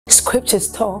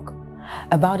scriptures talk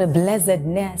about a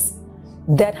blessedness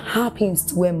that happens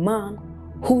to a man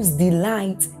whose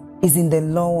delight is in the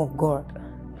law of God.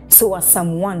 So as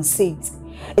Psalm 1 says,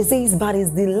 it says, but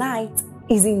his delight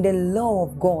is in the law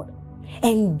of God,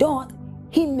 and doth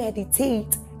he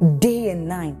meditate day and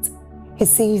night. He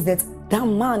says that that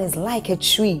man is like a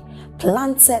tree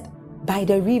planted by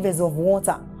the rivers of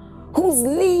water, whose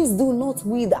leaves do not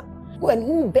wither, and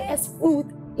who bears fruit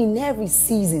in every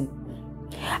season.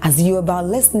 As you're about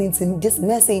listening to this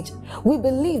message, we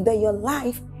believe that your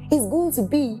life is going to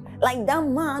be like that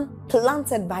man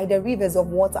planted by the rivers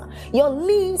of water. Your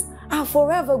leaves are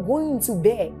forever going to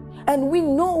bear. And we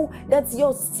know that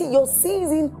your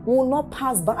season will not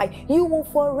pass by. You will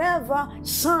forever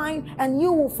shine and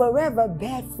you will forever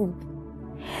bear fruit.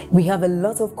 We have a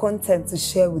lot of content to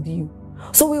share with you.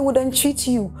 So we would entreat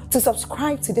you to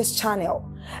subscribe to this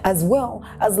channel, as well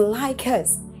as like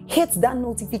us. Hit that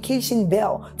notification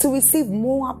bell to receive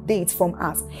more updates from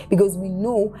us, because we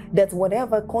know that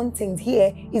whatever content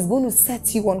here is going to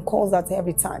set you on course at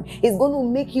every time. It's going to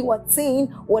make you attain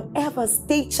whatever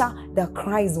stature that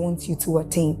Christ wants you to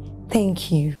attain. Thank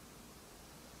you.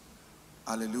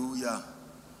 Hallelujah.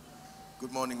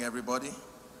 Good morning, everybody.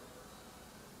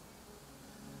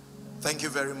 Thank you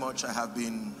very much. I have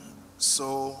been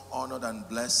so honored and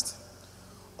blessed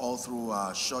all through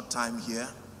a short time here.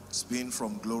 It's been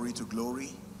from glory to glory,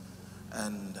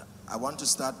 and I want to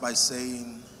start by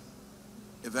saying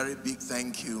a very big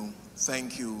thank you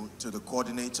to the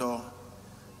coordinator,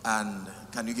 and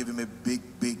can you give him a big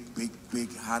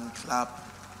hand clap,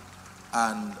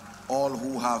 and all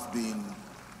who have been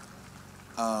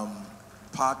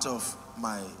part of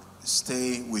my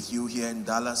stay with you here in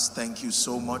Dallas. Thank you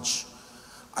so much.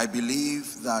 I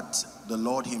believe that the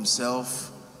Lord himself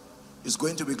is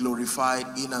going to be glorified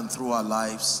in and through our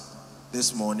lives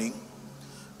this morning.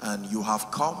 And you have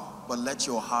come, but let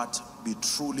your heart be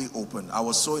truly open. I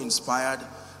was so inspired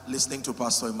listening to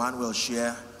Pastor Emmanuel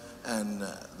share, and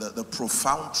the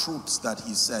profound truths that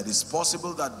he said. It's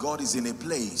possible that God is in a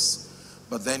place,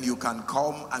 but then you can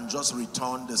come and just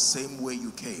return the same way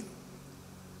you came.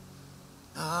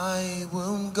 I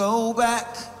won't go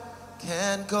back,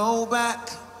 can't go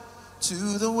back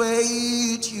to the way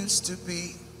it used to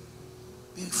be.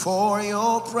 Before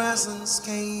your presence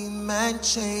came and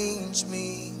changed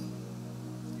me,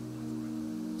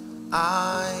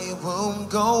 I won't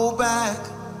go back,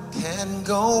 can't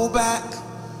go back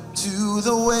to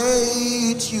the way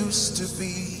it used to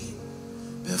be.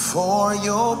 Before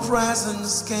your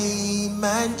presence came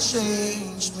and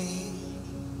changed me,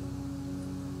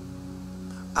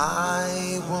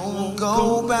 I won't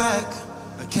go back,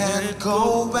 I can't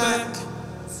go back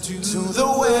to the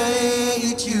way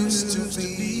it used to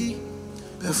be.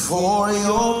 Before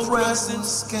your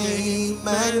presence came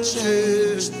and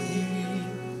changed me.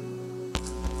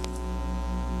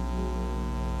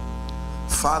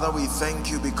 Father, we thank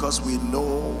you because we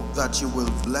know that you will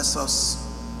bless us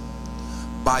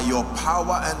by your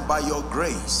power and by your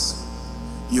grace.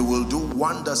 You will do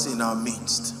wonders in our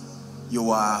midst. You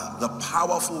are the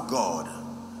powerful God.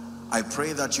 I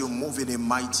pray that you move in a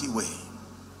mighty way.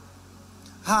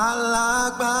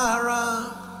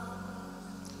 Alagbara,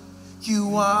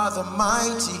 you are the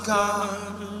mighty God.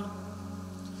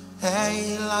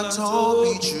 Hey,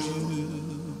 Latobiju,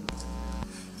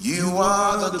 you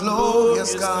are the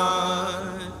glorious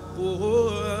God.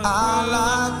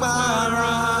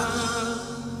 Alagbara,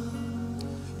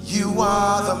 you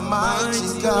are the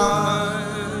mighty God.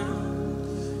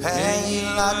 Hey,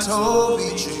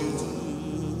 Latobiju,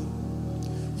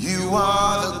 you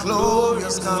are the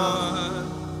glorious God.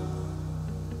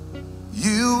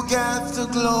 You get the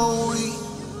glory,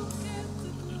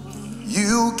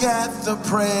 you get the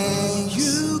praise,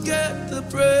 you get the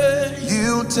praise,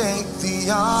 you take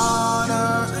the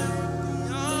honor.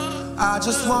 I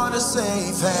just want to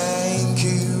say thank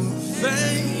you.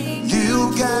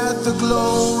 You get the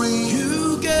glory,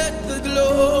 you get the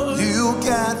glory, you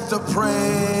get the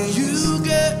praise, you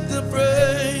get the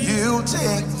praise, you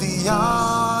take the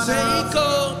honor. Take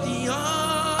all the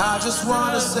honor. I just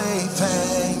want to say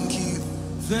thank you.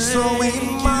 So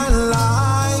in my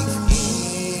life,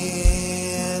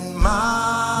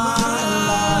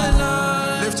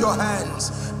 lift your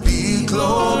hands, be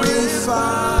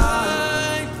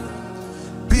glorified,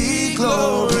 be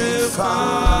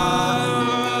glorified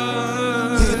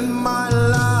in my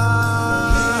life,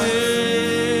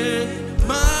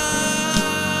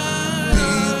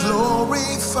 be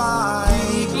glorified,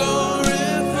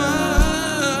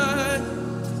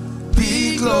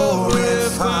 be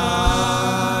glorified.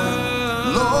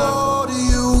 Lord,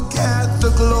 you get the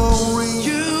glory,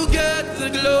 you get the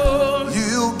glory,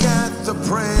 you get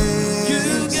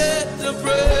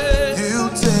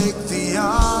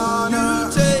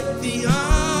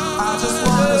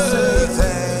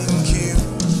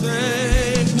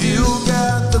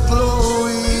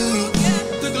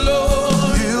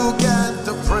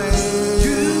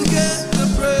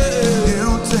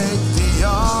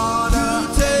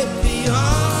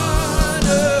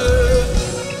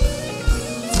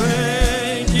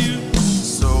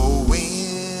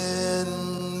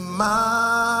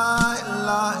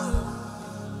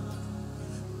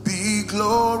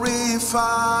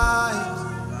glorified,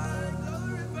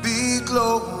 be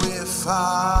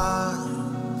glorified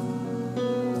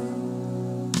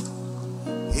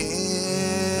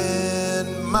in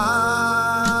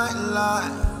my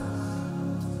life,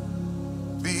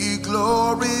 be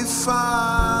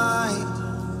glorified,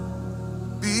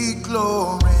 be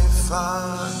glorified.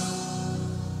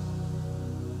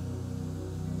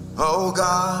 Oh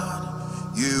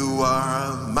God, you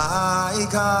are my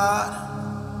God,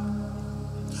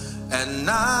 and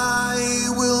I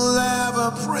will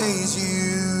ever praise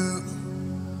you.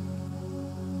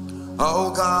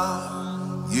 Oh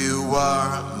God, you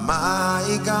are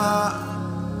my God,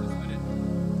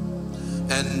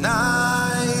 and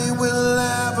I will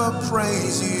ever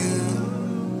praise you.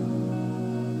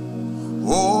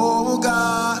 Oh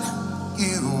God,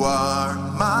 you are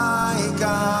my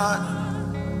God,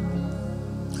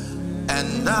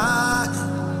 and I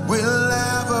will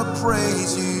ever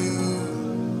praise you.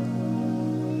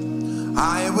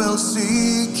 I will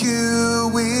seek you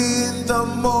in the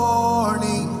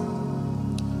morning.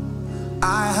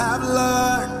 I have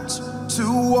learned to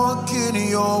walk in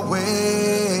your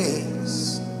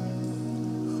ways,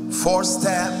 for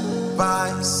step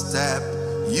by step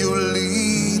you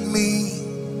lead me,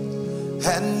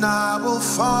 and I will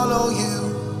follow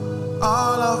you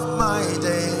all of my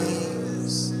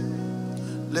days.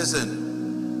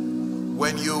 Listen,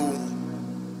 when you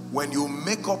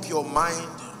make up your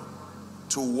mind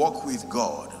to walk with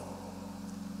God,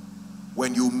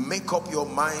 when you make up your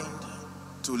mind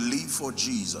to live for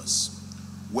Jesus,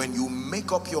 when you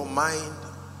make up your mind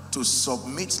to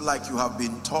submit like you have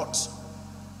been taught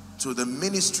to the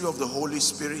ministry of the Holy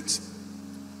Spirit,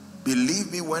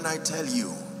 believe me when I tell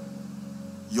you,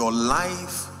 your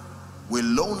life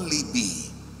will only be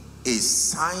a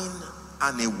sign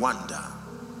and a wonder.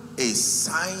 A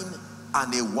sign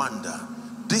and a wonder.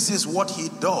 This is what he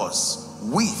does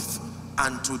with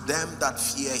and to them that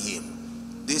fear him.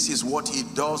 This is what he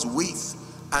does with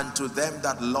and to them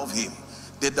that love him.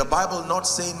 Did the Bible not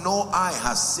say no eye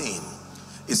has seen?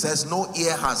 It says no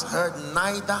ear has heard,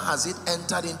 neither has it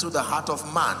entered into the heart of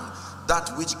man that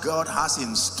which God has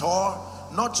in store,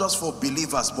 not just for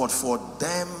believers but for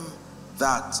them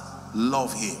that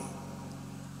love him.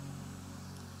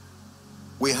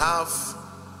 We have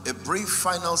a brief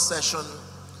final session,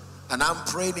 and I'm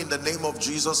praying in the name of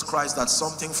Jesus Christ that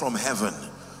something from heaven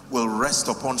will rest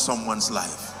upon someone's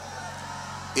life.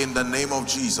 In the name of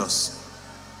Jesus.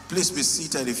 Please be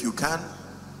seated if you can.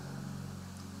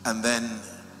 And then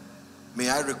may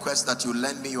I request that you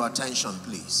lend me your attention,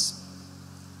 please.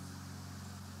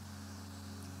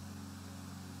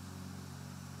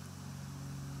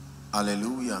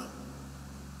 Hallelujah.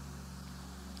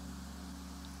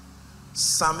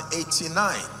 Psalm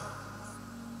 89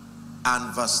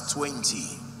 and verse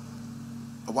 20.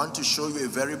 I want to show you a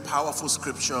very powerful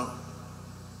scripture.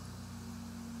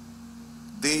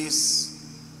 This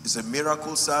is a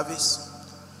miracle service.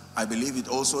 I believe it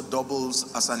also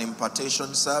doubles as an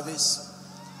impartation service,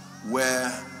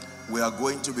 where we are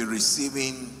going to be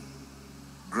receiving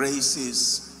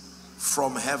graces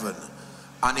from heaven.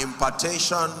 An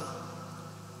impartation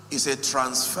is a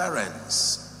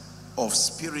transference of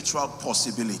spiritual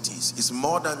possibilities. It's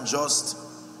more than just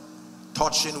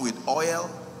touching with oil.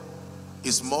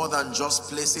 It's more than just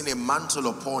placing a mantle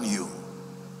upon you.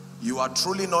 You are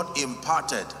truly not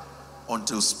imparted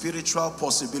until spiritual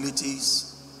possibilities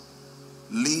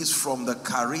leads from the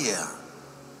carrier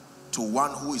to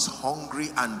one who is hungry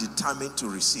and determined to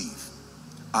receive.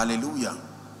 Hallelujah.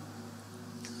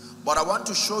 But I want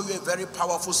to show you a very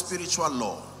powerful spiritual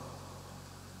law.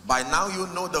 By now you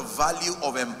know the value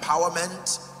of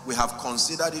empowerment. We have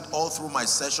considered it all through my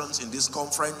sessions in this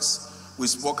conference. We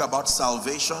spoke about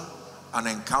salvation, an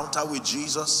encounter with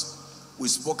Jesus. We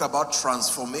spoke about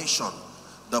transformation,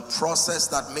 the process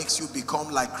that makes you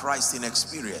become like Christ in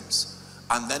experience.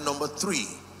 And then number 3,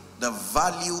 the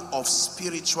value of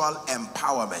spiritual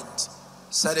empowerment.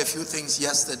 Said a few things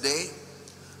yesterday,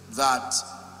 that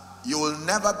you will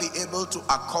never be able to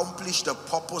accomplish the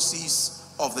purposes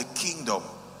of the kingdom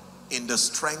in the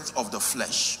strength of the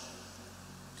flesh.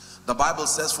 The Bible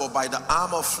says, for by the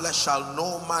arm of flesh shall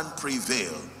no man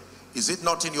prevail. Is it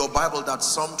not in your Bible that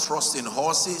some trust in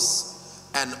horses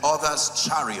and others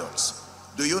chariots?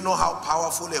 Do you know how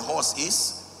powerful a horse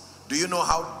is? Do you know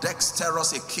how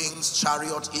dexterous a king's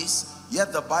chariot is?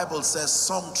 Yet the Bible says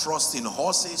some trust in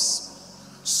horses,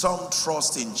 some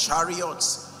trust in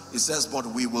chariots. It says, but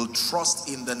we will trust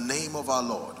in the name of our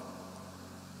Lord.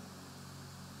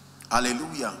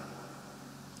 Hallelujah.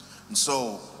 And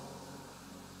so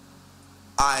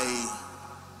I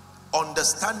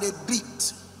understand a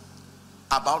bit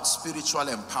about spiritual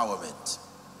empowerment.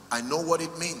 I know what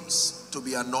it means to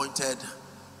be anointed.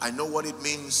 I know what it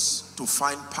means to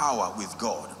find power with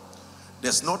God.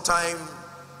 There's no time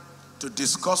to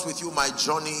discuss with you my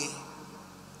journey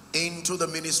into the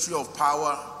ministry of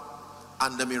power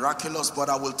and the miraculous, but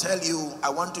I will tell you, I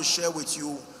want to share with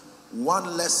you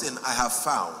one lesson I have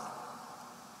found.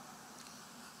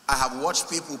 I have watched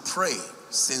people pray,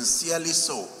 sincerely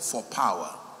so, for power.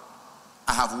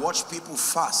 I have watched people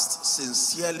fast,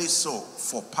 sincerely so,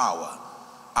 for power.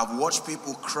 I've watched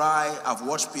people cry. I've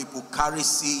watched people carry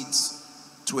seeds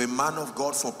to a man of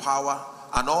God for power.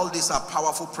 And all these are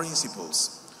powerful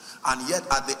principles. And yet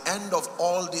at the end of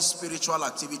all these spiritual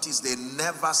activities, they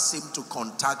never seem to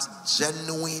contact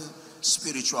genuine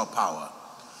spiritual power.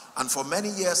 And for many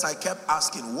years I kept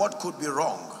asking, what could be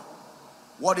wrong?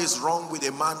 What is wrong with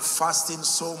a man fasting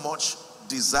so much,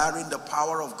 desiring the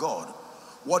power of God?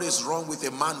 What is wrong with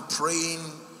a man praying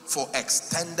for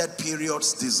extended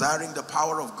periods, desiring the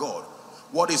power of God?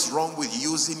 What is wrong with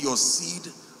using your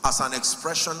seed as an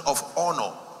expression of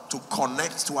honor to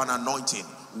connect to an anointing?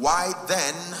 Why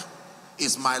then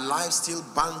is my life still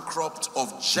bankrupt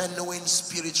of genuine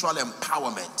spiritual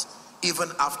empowerment even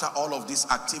after all of these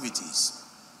activities?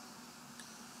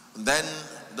 And then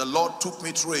the Lord took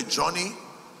me through a journey,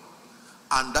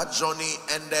 and that journey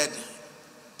ended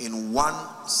in one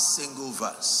single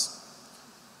verse.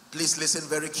 Please listen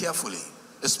very carefully,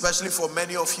 especially for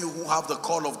many of you who have the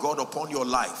call of God upon your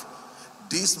life.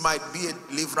 This might be a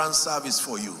deliverance service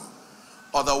for you.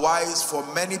 Otherwise, for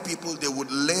many people, they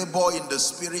would labor in the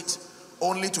spirit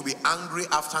only to be angry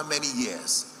after many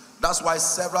years. That's why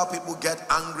several people get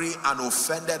angry and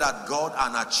offended at God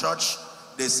and at church.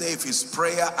 They say, if it's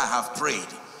prayer, I have prayed.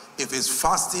 If it's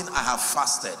fasting, I have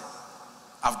fasted.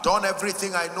 I've done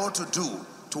everything I know to do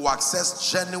to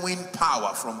access genuine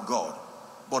power from God.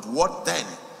 But what then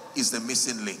is the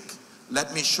missing link?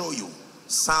 Let me show you.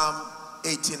 Psalm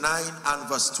 89 and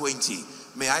verse 20.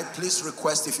 May I please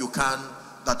request, if you can,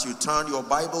 that you turn your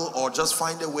Bible or just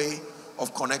find a way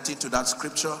of connecting to that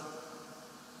scripture.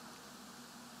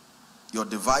 Your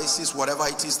devices, whatever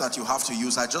it is that you have to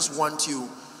use. I just want you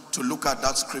to look at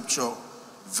that scripture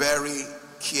very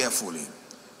carefully.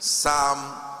 Psalm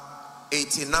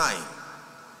 89.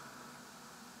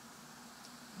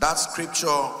 That scripture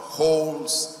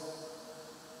holds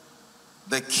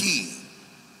the key.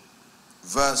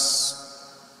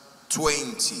 Verse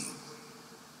 20.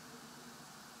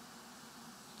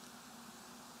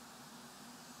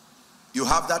 You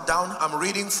have that down? I'm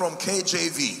reading from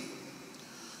KJV.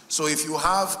 So if you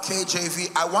have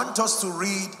KJV, I want us to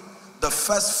read the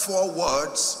first 4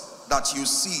 words that you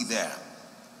see there.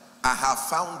 I have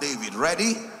found David.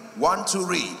 Ready? 1, 2,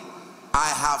 read. I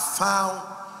have found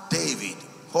David.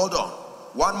 Hold on.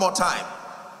 One more time.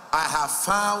 I have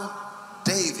found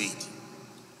David.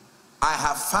 I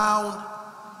have found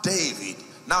David.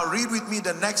 Now read with me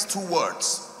the next 2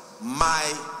 words. My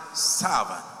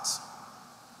servant.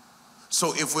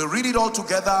 So if we read it all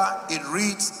together, it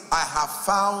reads, I have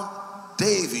found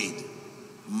David,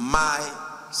 my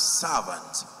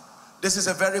servant. This is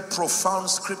a very profound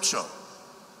scripture.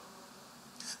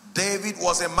 David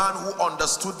was a man who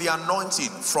understood the anointing.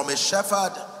 From a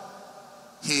shepherd,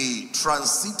 he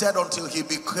transited until he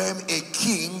became a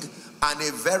king, and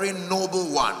a very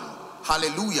noble one.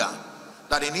 Hallelujah.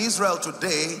 That in Israel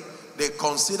today, they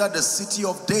consider the city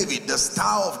of David, the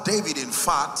Star of David, in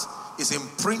fact, is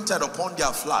imprinted upon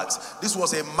their flags. This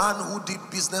was a man who did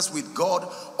business with God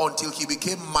until he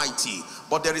became mighty.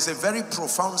 But there is a very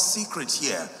profound secret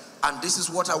here, and this is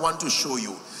what I want to show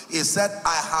you. He said,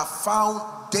 I have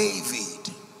found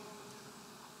David,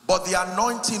 but the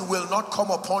anointing will not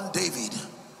come upon David.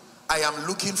 I am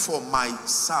looking for my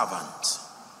servant.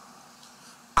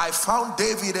 I found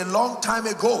David a long time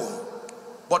ago,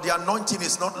 but the anointing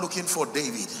is not looking for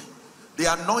David.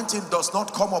 The anointing does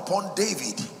not come upon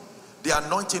David. The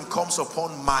anointing comes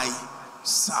upon my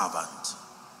servant.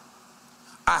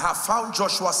 I have found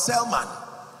Joshua Selman,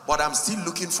 but I'm still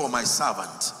looking for my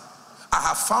servant. I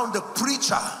have found a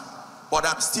preacher, but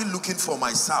I'm still looking for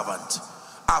my servant.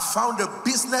 I found a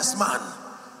businessman,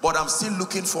 but I'm still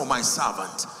looking for my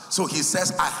servant. So he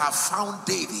says, I have found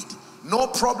David. No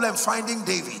problem finding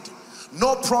David.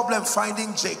 No problem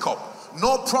finding Jacob.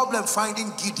 No problem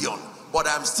finding Gideon. But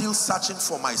I'm still searching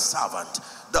for my servant.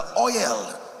 The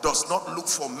oil does not look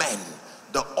for men.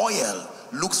 The oil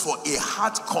looks for a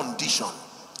heart condition.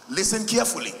 Listen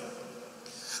carefully.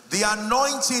 The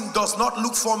anointing does not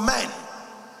look for men.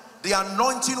 The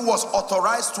anointing was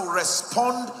authorized to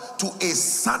respond to a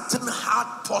certain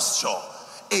heart posture,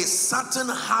 a certain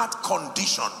heart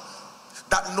condition.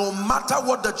 that no matter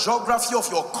what the geography of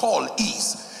your call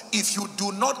is, if you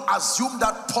do not assume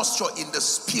that posture in the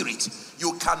spirit,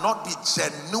 you cannot be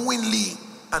genuinely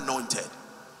anointed.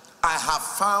 I have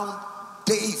found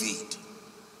David,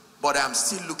 but I am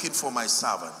still looking for my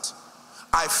servant.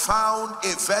 I found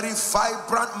a very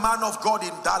vibrant man of God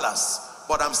in Dallas,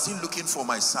 but I'm still looking for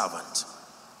my servant.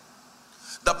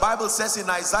 The Bible says in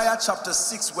Isaiah chapter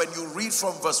 6, when you read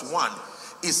from verse 1,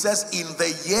 it says, in the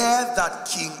year that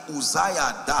King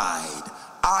Uzziah died,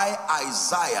 I,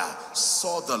 Isaiah,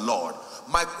 saw the Lord.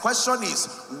 My question is,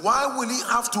 why will he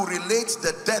have to relate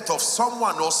the death of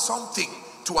someone or something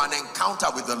to an encounter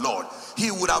with the Lord?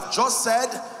 He would have just said,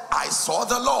 I saw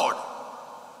the Lord.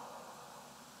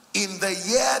 In the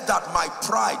year that my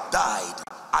pride died,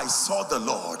 I saw the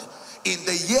Lord. In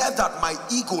the year that my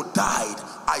ego died,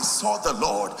 I saw the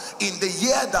Lord. In the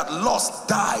year that lust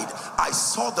died, I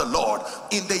saw the Lord.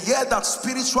 In the year that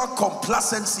spiritual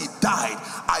complacency died,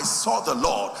 I saw the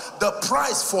Lord. The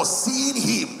price for seeing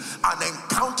him and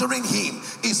encountering him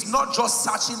is not just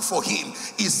searching for him,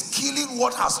 is killing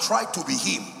what has tried to be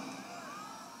him.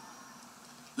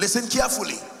 Listen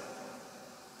carefully.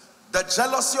 The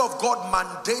jealousy of God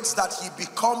mandates that he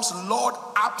becomes Lord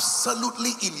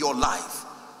absolutely in your life.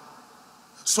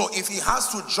 So if he has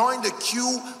to join the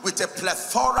queue with a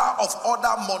plethora of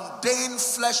other mundane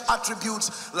flesh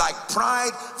attributes like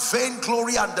pride,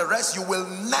 vainglory, and the rest, you will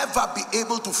never be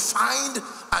able to find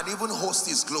and even host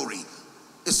his glory.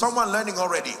 Is someone learning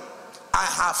already? I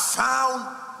have found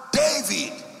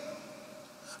David.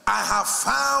 I have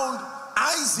found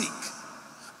Isaac.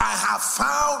 I have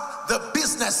found the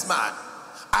businessman.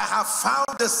 I have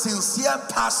found the sincere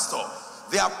pastor,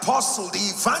 the apostle, the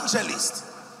evangelist.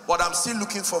 But I'm still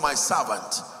looking for my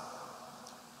servant.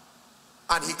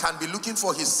 And he can be looking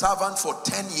for his servant for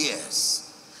 10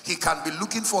 years. He can be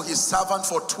looking for his servant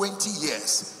for 20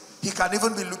 years. He can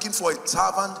even be looking for a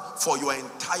servant for your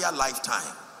entire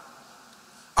lifetime.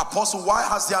 Apostle, why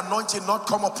has the anointing not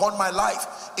come upon my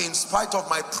life in spite of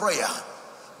my prayer?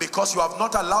 Because you have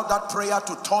not allowed that prayer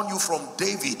to turn you from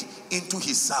David into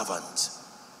his servant.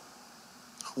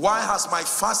 Why has my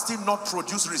fasting not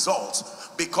produced results?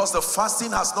 Because the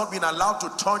fasting has not been allowed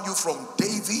to turn you from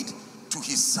David to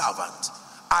his servant.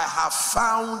 I have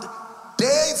found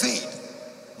David,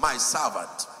 my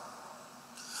servant.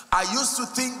 I used to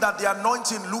think that the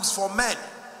anointing looks for men,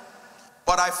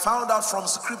 but I found out from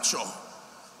scripture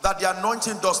that the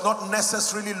anointing does not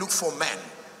necessarily look for men.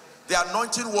 The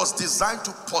anointing was designed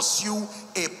to pursue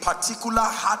a particular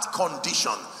heart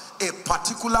condition, a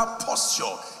particular posture.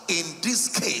 In this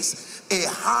case, a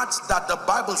heart that the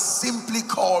Bible simply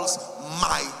calls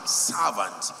my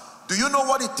servant. Do you know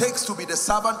what it takes to be the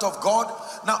servant of God?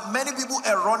 Now, many people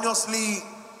erroneously,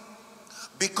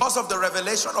 because of the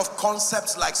revelation of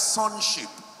concepts like sonship,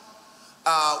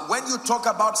 when you talk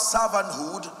about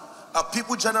servanthood,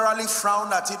 people generally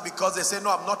frown at it because they say,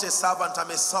 no, I'm not a servant,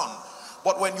 I'm a son.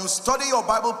 But when you study your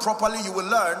Bible properly, you will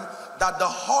learn that the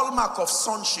hallmark of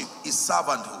sonship is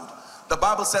servanthood. The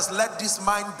Bible says, let this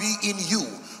mind be in you,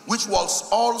 which was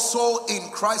also in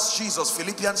Christ Jesus.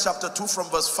 Philippians chapter 2 from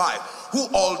verse 5. Who,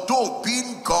 although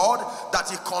being God, that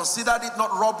he considered it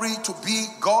not robbery to be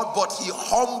God, but he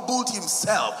humbled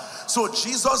himself. So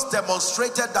Jesus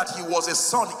demonstrated that he was a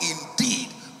son indeed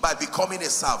by becoming a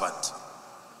servant.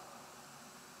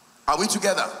 Are we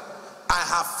together? I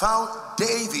have found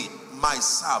David, my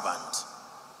servant.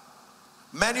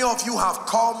 Many of you have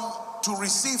come to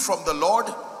receive from the Lord.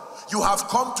 You have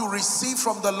come to receive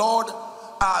from the Lord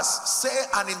as, say,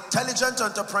 an intelligent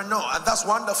entrepreneur, and that's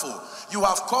wonderful. You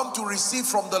have come to receive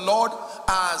from the Lord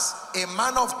as a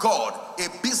man of God, a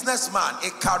businessman, a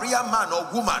career man or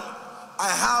woman. I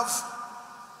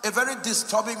have a very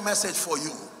disturbing message for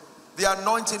you. The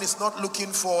anointing is not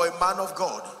looking for a man of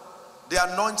God. The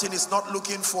anointing is not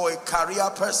looking for a career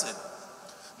person.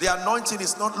 The anointing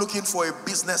is not looking for a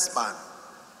businessman.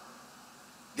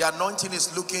 The anointing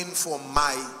is looking for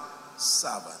my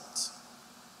servant.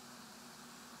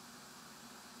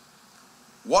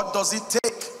 What does it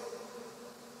take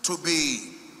to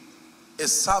be a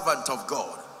servant of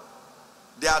God?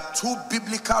 There are two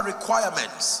biblical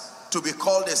requirements to be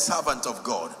called a servant of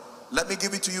God. Let me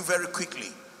give it to you very quickly.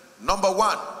 Number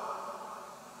one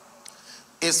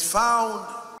is found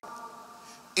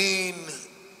in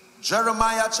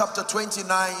Jeremiah chapter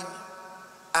 29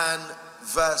 and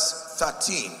verse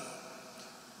 13.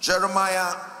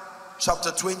 Jeremiah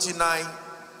chapter 29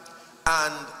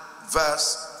 and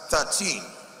verse 13.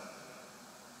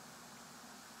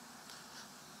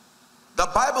 The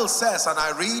Bible says, and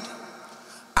I read,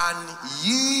 and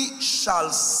ye shall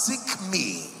seek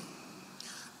me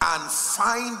and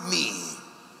find me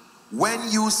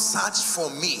when you search for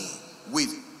me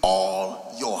with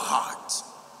all your heart,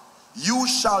 you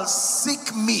shall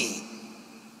seek me.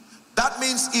 That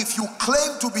means if you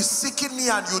claim to be seeking me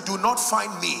and you do not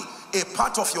find me, a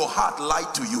part of your heart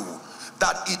lied to you.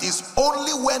 That it is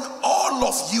only when all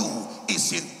of you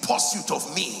is in pursuit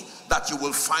of me that you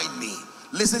will find me.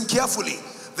 Listen carefully.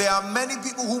 There are many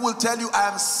people who will tell you, I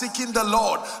am seeking the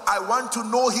Lord, I want to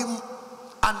know him,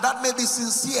 and that may be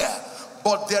sincere,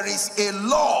 but there is a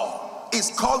law,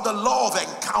 it's called the law of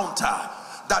encounter,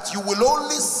 that you will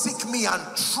only seek me and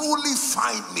truly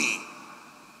find me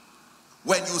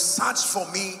when you search for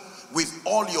me with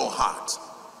all your heart.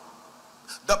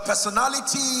 The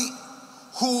personality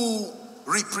who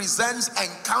represents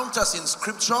encounters in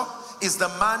scripture is the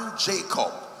man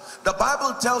Jacob. The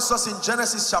Bible tells us in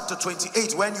Genesis chapter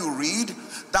 28, when you read,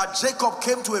 that Jacob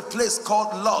came to a place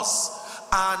called Luz,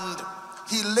 and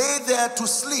he lay there to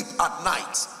sleep at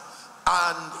night,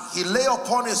 and he lay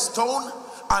upon a stone,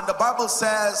 and the Bible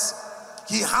says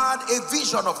he had a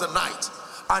vision of the night,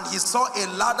 and he saw a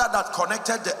ladder that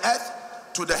connected the earth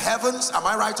to the heavens. Am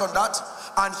I right on that?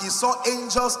 And he saw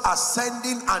angels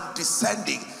ascending and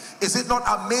descending. Is it not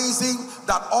amazing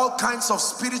that all kinds of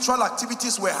spiritual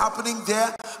activities were happening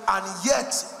there, and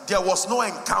yet there was no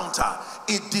encounter?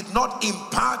 It did not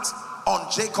impact on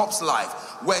Jacob's life.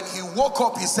 When he woke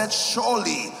up, he said,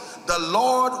 surely the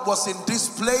Lord was in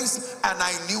this place and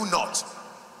I knew not.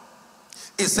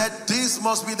 He said, this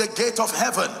must be the gate of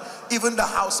heaven, even the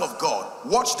house of God.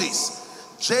 Watch this.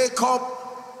 Jacob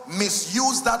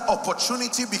misused that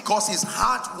opportunity because his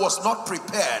heart was not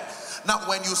prepared. Now,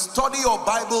 when you study your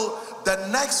Bible, the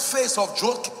next phase of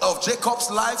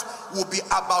Jacob's life will be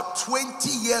about 20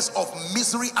 years of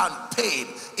misery and pain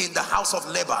in the house of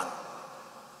Laban.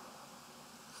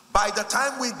 By the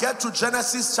time we get to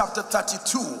Genesis chapter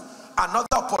 32, another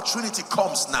opportunity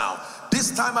comes now.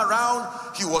 This time around,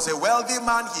 he was a wealthy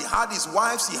man, he had his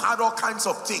wives, he had all kinds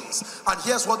of things. And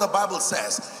here's what the Bible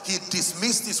says. He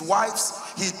dismissed his wives,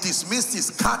 he dismissed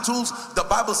his cattle. The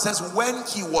Bible says when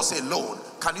he was alone.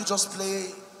 Can you just play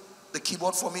the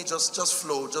keyboard for me? Just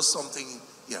flow, just something.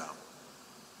 Yeah.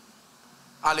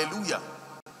 Hallelujah.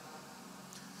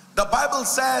 The Bible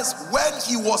says when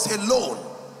he was alone,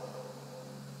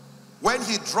 when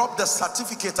he dropped the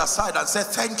certificate aside and said,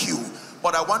 thank you,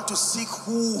 but I want to seek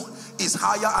who is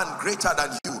higher and greater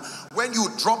than you. When you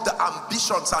drop the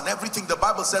ambitions and everything, the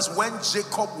Bible says when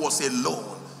Jacob was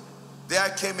alone, there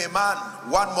came a man.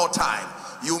 One more time.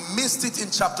 You missed it in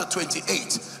chapter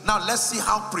 28. Now let's see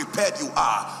how prepared you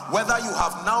are, whether you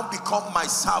have now become my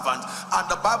servant. And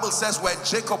the Bible says when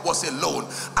Jacob was alone,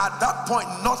 at that point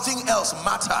nothing else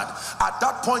mattered. At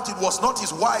that point it was not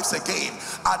his wives again.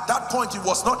 At that point it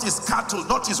was not his cattle,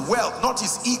 not his wealth, not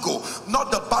his ego,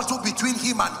 not the battle between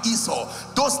him and Esau.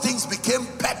 Those things became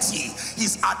petty.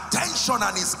 His attention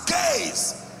and his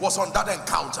gaze was on that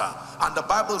encounter. And the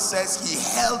Bible says he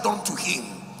held on to him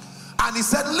and he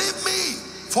said, leave me,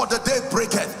 for the day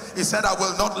breaketh. He said, I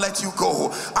will not let you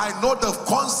go. I know the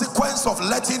consequence of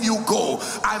letting you go.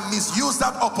 I misused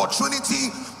that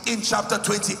opportunity in chapter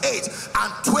 28,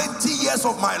 and 20 years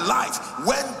of my life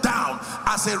went down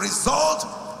as a result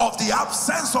of the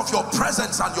absence of your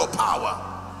presence and your power.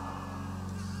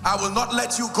 I will not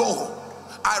let you go.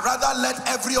 I rather let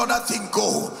every other thing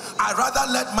go. I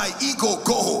rather let my ego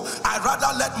go. I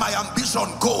rather let my ambition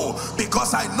go,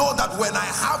 because I know that when I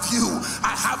have you,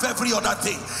 I have every other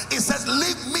thing. It says,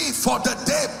 leave me, for the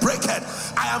day breaketh.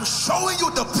 I am showing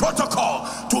you the protocol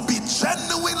to be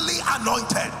genuinely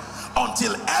anointed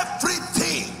until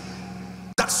everything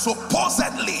that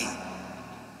supposedly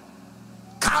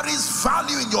carries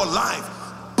value in your life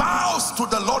bows to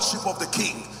the lordship of the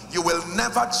King. You will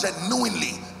never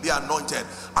genuinely be anointed.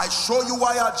 I show you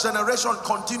why our generation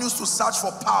continues to search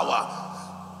for power,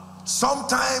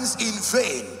 sometimes in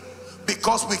vain,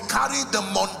 because we carry the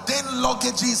mundane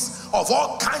luggages of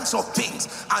all kinds of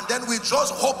things, and then we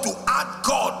just hope to add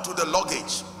God to the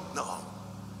luggage. No.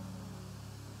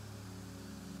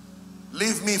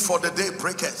 Leave me, for the day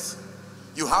breaketh.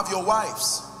 You have your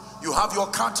wives, you have your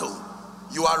cattle,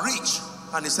 you are rich.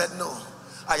 And he said, no.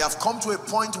 I have come to a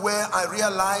point where I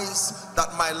realize that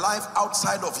my life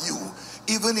outside of you,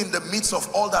 even in the midst of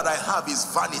all that I have, is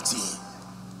vanity.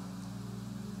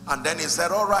 And then he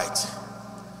said, all right,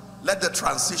 let the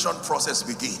transition process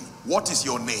begin. What is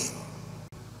your name?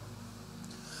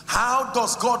 How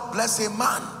does God bless a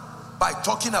man? By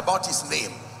talking about his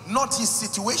name, not his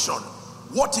situation.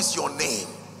 What is your name?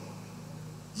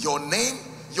 Your name,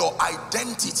 your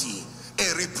identity,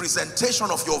 a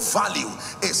representation of your value,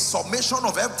 a summation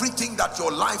of everything that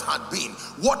your life had been.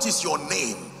 What is your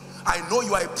name? I know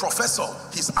you are a professor.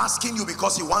 He's asking you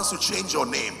because he wants to change your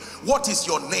name. What is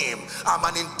your name? I'm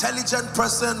an intelligent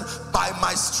person by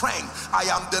my strength. I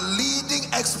am the leading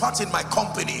expert in my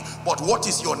company. But what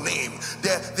is your name?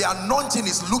 The anointing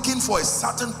is looking for a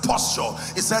certain posture.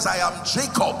 It says, I am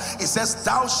Jacob. It says,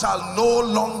 thou shalt no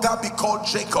longer be called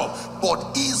Jacob,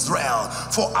 but Israel.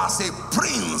 For as a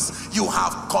prince, you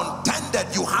have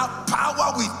contended. You have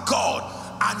power with God.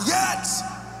 And yet,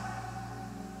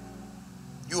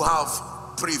 you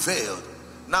have prevailed.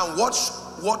 Now watch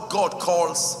what God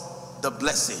calls the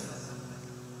blessing.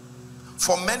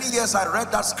 For many years I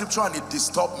read that scripture and it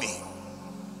disturbed me.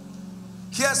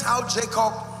 Here's how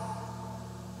Jacob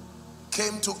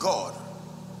came to God.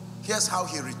 Here's how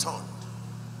he returned.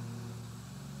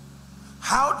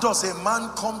 How does a man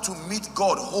come to meet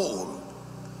God whole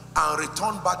and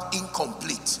return back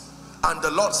incomplete? And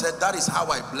the Lord said, that is how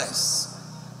I bless.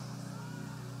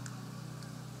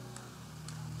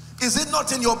 Is it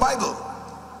not in your Bible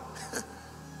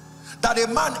that a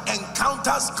man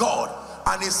encounters God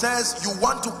and he says, you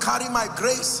want to carry my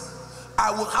grace? I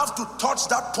will have to touch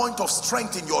that point of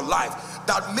strength in your life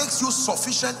that makes you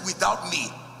sufficient without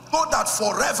me, so that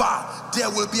forever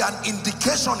there will be an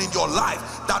indication in your life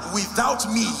that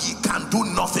without me ye can do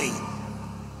nothing.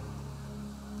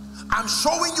 I'm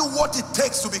showing you what it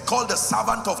takes to be called a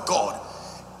servant of God.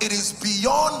 It is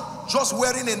beyond just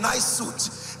wearing a nice suit.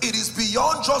 It is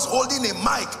beyond just holding a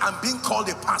mic and being called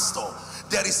a pastor.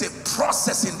 There is a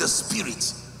process in the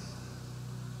spirit.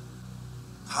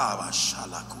 I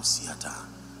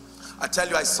tell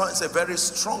you, I sense a very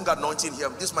strong anointing here.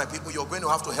 This, my people, you're going to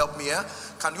have to help me here.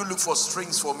 Can you look for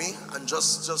strings for me and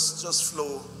just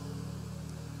flow?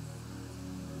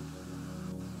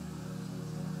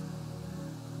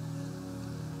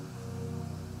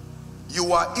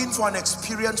 You are in for an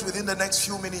experience within the next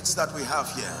few minutes that we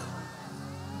have here.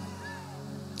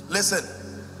 Listen,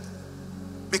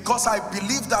 because I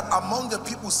believe that among the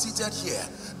people seated here,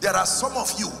 there are some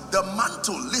of you, the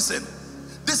mantle, listen,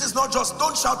 this is not just,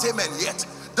 don't shout amen yet.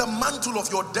 The mantle of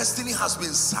your destiny has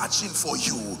been searching for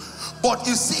you. But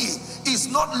you see, it's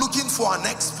not looking for an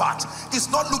expert. It's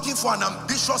not looking for an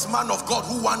ambitious man of God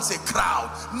who wants a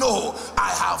crowd. No,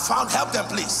 I have found, help them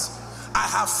please. I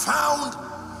have found,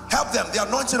 help them. The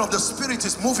anointing of the Spirit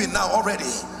is moving now already.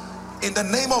 In the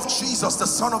name of Jesus, the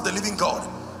Son of the living God.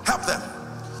 Help them.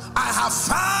 I have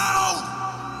found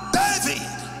David.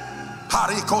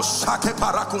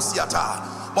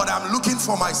 But I'm looking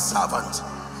for my servant.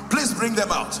 Please bring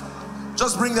them out.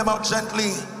 Just bring them out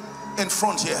gently in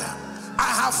front here.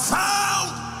 I have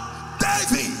found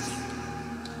David,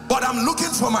 but I'm looking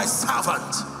for my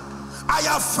servant. I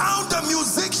have found a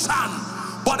musician,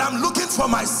 but I'm looking for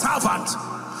my servant.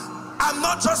 I'm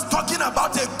not just talking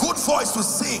about a good voice to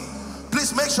sing.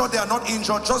 Please make sure they are not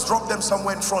injured. Just drop them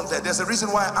somewhere in front there. There's a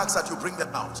reason why I asked that you bring them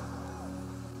out.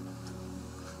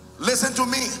 Listen to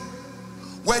me.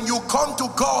 When you come to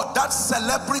God, that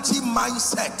celebrity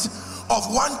mindset of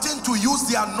wanting to use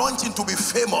the anointing to be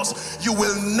famous, you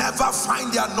will never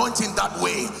find the anointing that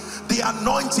way. The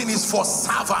anointing is for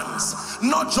servants,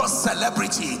 not just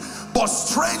celebrity. But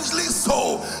strangely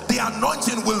so, the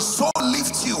anointing will so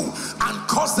lift you and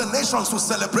cause the nations to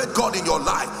celebrate God in your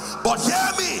life. But hear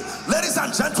me, ladies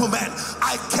and gentlemen,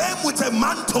 I came with a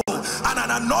mantle and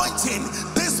an anointing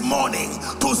this morning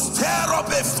to stir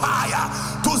up a fire,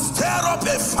 to stir up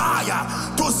a fire,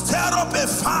 to stir up a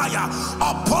fire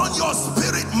upon your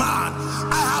spirit, man.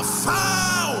 I have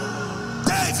found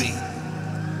David.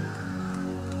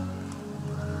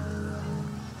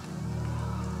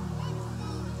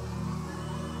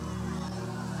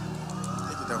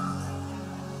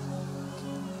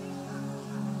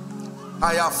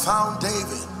 I have found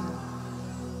David.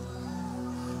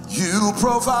 You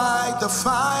provide the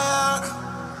fire.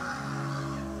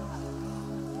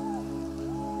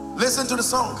 Listen to the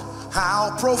song.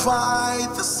 I'll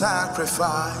provide the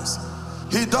sacrifice.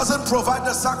 He doesn't provide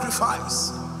the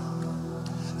sacrifice.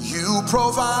 You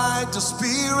provide the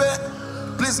Spirit.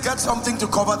 Please get something to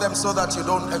cover them so that you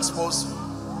don't expose.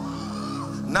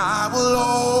 Now I will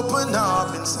open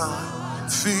up inside.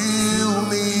 Fill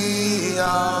me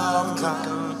up,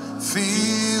 God.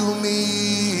 Fill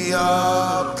me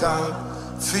up,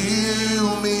 God.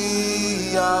 Fill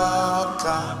me up,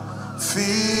 God.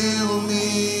 Fill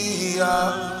me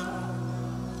up.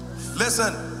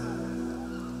 Listen,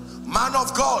 man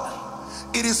of God,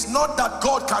 it is not that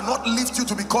God cannot lift you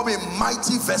to become a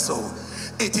mighty vessel.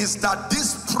 It is that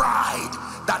this pride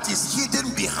that is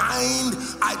hidden behind,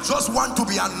 I just want to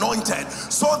be anointed,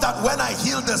 so that when I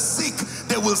heal the sick,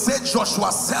 they will say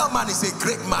Joshua Selman is a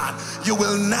great man. You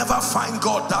will never find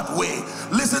God that way.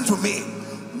 Listen to me.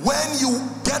 when you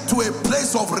get to a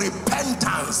place of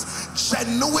repentance,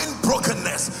 genuine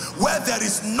brokenness, where there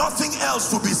is nothing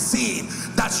else to be seen,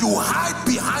 that you hide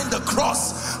behind the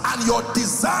cross, and your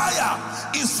desire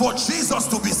is for Jesus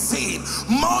to be seen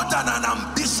more than an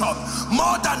ambition,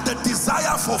 more than the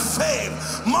desire for fame,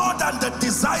 more than the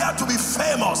desire to be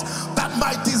famous, that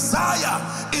my desire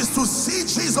is to see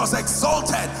Jesus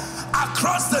exalted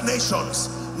across the nations.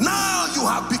 Now you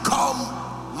have become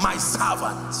my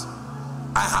servant.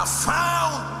 I have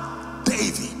found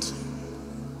David.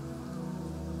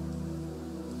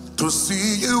 To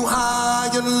see you high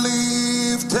and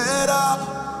lifted up,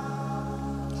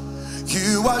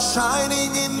 you are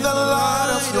shining in the light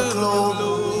of your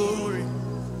glory.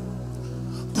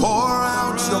 Pour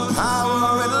out your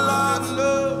power and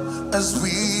love as we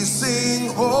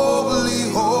sing, holy,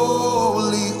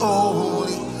 holy,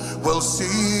 holy. We'll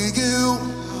see you.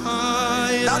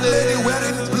 That lady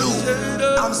wearing blue,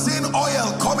 I'm seeing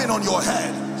oil coming on your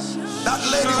head. That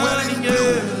lady wearing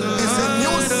blue is a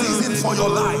new season for your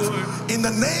life. In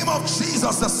the name of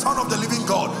Jesus, the Son of the living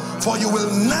God, for you will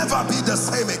never be the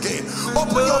same again.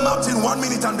 Open your mouth in 1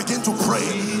 minute and begin to pray.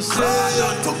 Cry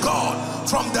unto God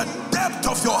from the depth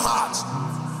of your heart.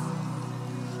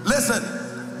 Listen,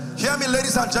 hear me,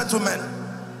 ladies and gentlemen.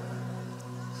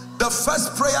 The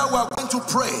first prayer we are going to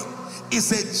pray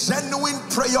is a genuine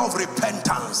prayer of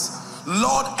repentance.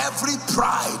 Lord, every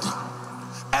pride,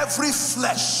 every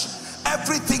flesh,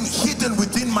 everything hidden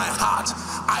within my heart,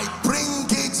 I bring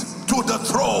it to the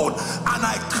throne and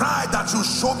I cry that you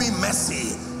show me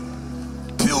mercy.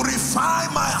 Purify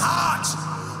my heart,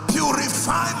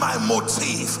 purify my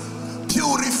motive,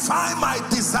 purify my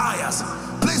desires.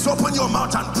 Please open your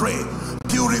mouth and pray.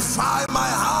 Purify my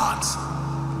heart.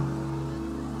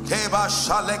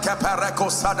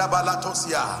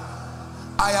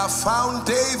 I have found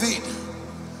David.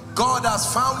 God has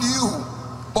found you,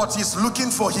 but he's looking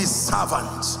for his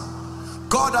servant.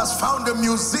 God has found a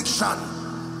musician,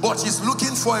 but he's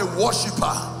looking for a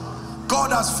worshiper.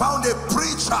 God has found a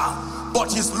preacher,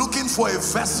 but he's looking for a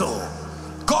vessel.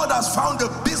 God has found a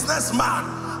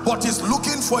businessman, but he's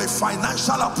looking for a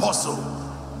financial apostle.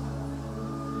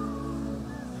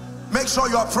 Make sure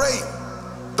you are praying.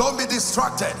 Don't be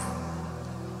distracted.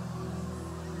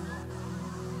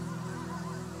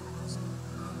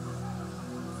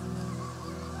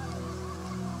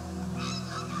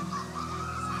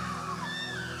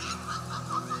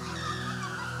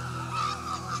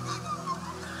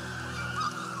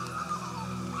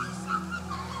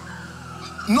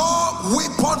 No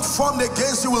weapon formed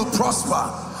against you will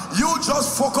prosper. You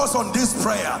just focus on this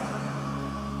prayer.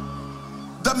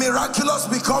 The miraculous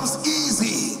becomes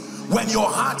easy when your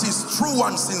heart is true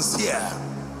and sincere.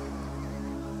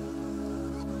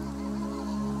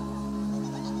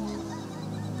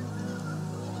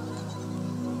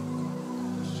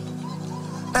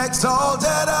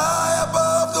 Exalted high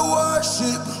above the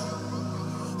worship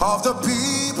of the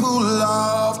people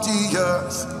of the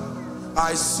earth,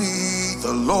 I see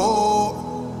the Lord.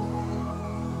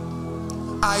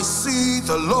 I see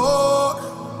the Lord.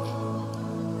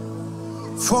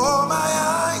 For my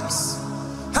eyes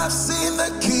have seen the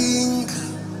King.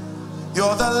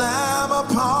 You're the Lamb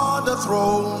upon the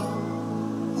throne,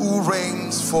 who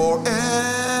reigns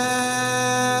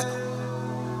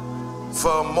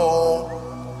forevermore.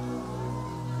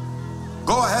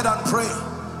 Go ahead and pray.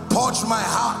 Purge my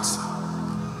heart.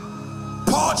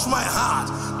 Purge my heart.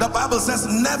 The Bible says,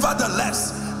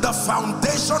 nevertheless, the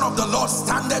foundation of the Lord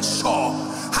standeth sure.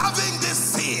 Having this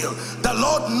seal, the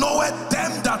Lord knoweth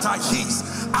them that are his.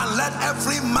 And let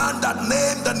every man that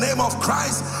name the name of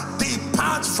Christ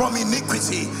depart from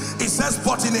iniquity. It says,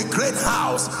 but in a great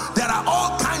house there are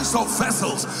all kinds of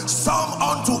vessels, some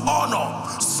unto honor,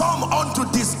 some unto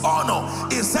dishonor.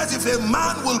 It says, if a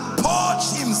man will purge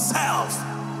himself,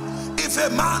 if a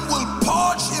man will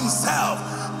purge himself,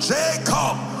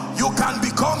 Jacob, you can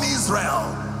become Israel.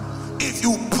 If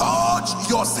you purge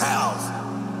yourself,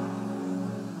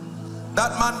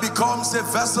 that man becomes a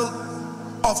vessel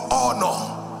of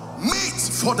honor, meat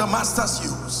for the master's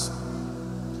use.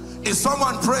 Is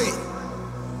someone praying?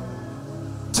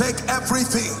 Take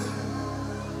everything.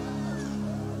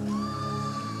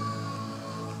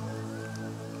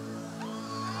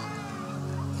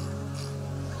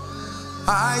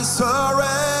 I surrender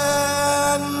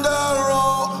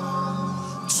all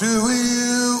to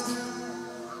you.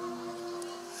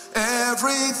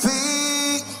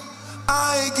 Everything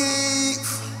I give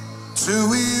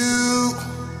to you.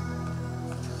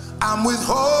 I'm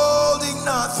withholding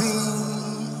nothing.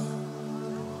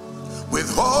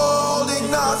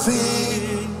 Withholding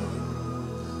nothing.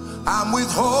 I'm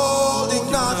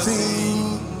withholding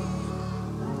nothing.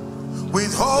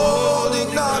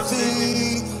 withholding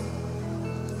nothing.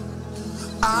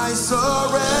 I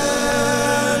surrender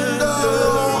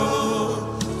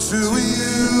to you.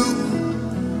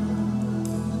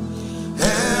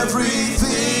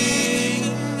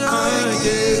 Everything I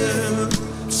give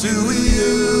to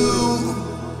you.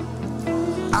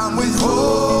 I'm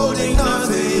withholding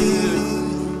nothing.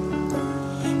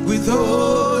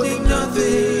 Withholding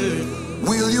nothing.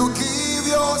 Will you give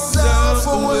yourself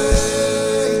away?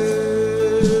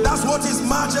 That's what His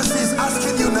Majesty is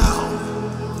asking you now.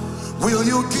 Will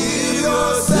you give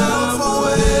yourself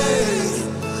away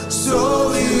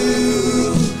so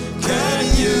you can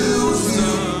use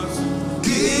me?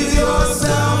 Give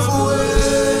yourself away.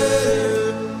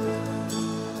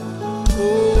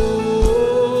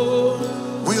 Oh,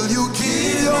 will you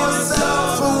give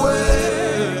yourself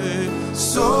away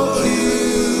so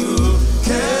you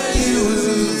can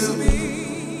use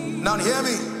me? Now hear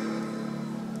me.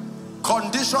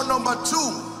 Condition number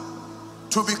 2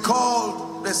 to be called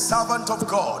the servant of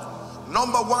God.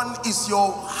 Number 1 is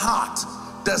your heart,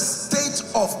 the state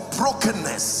of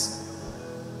brokenness.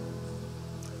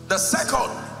 The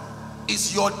second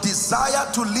is your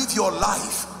desire to live your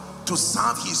life to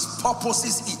serve His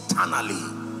purposes eternally.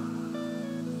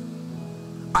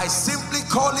 I simply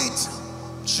call it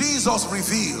Jesus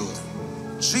revealed,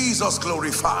 Jesus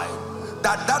glorified.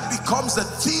 That becomes the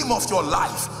theme of your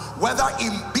life, whether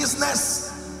in business,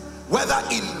 whether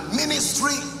in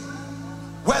ministry,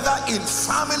 whether in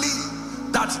family,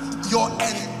 that your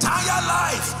entire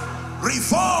life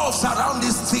revolves around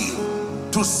this theme,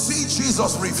 to see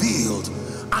Jesus revealed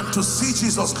and to see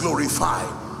Jesus glorified.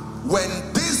 When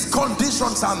these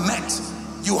conditions are met,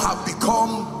 you have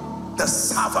become the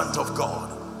servant of God.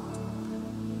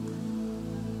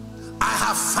 I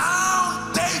have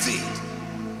found David,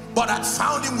 but I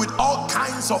found him with all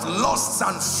kinds of lusts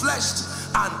and flesh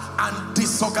and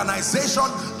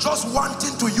disorganization, just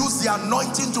wanting to use the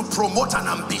anointing to promote an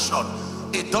ambition.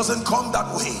 It doesn't come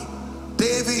that way.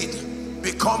 David,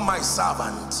 become my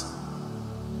servant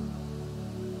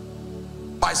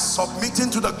by submitting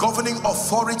to the governing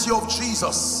authority of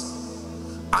Jesus,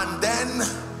 and then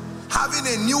having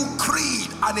a new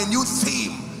creed and a new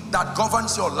theme that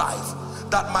governs your life.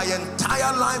 That my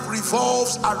entire life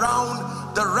revolves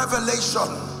around the revelation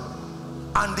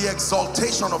and the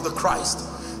exaltation of the Christ.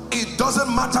 It doesn't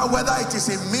matter whether it is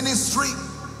in ministry,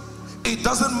 it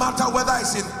doesn't matter whether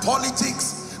it's in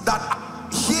politics, that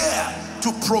here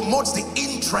to promote the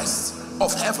interests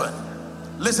of heaven.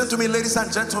 Listen to me, ladies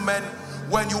and gentlemen.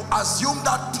 When you assume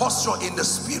that posture in the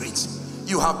spirit,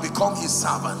 you have become His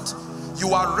servant.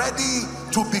 You are ready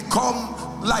to become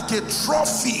like a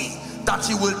trophy that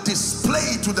He will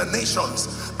display to the nations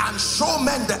and show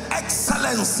men the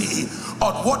excellency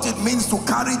of what it means to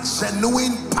carry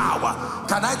genuine power.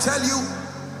 Can I tell you,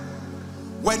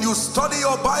 when you study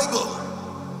your Bible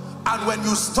and when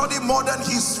you study modern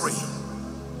history,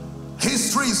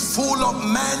 history is full of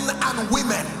men and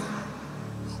women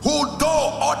who,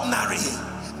 though ordinary,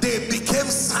 they became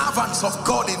servants of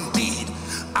God indeed,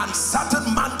 and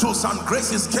certain mantles and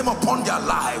graces came upon their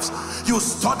lives. You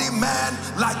study men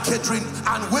like Catherine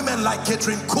and women like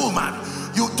Catherine Kuhlman.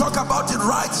 You talk about it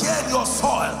right here in your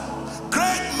soil.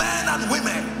 Great men and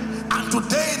women. And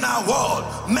today in our world,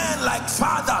 men like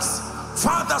fathers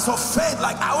of faith,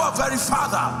 like our very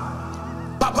father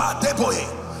Baba Deboye,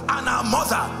 and our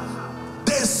mother.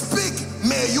 They speak,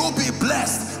 may you be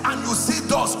blessed, and you see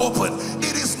doors open.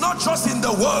 It is not just in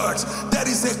the words. There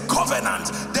is a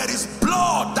covenant. There is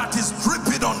blood that is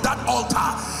dripping on that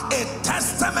altar. A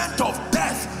testament of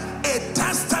death, a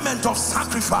testament of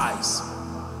sacrifice.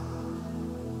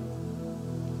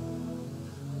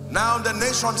 Now the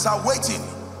nations are waiting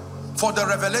for the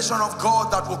revelation of God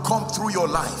that will come through your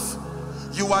life.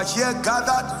 You are here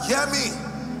gathered, hear me.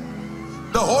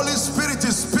 The Holy Spirit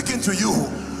is speaking to you.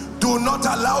 Do not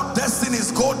allow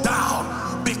destinies go down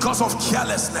because of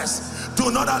carelessness. Do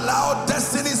not allow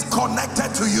destinies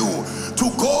connected to you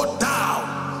to go down.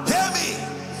 Hear me.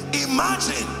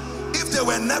 Imagine if there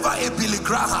were never a Billy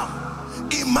Graham.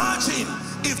 Imagine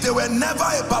if there were never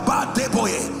a Baba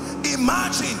Deboye.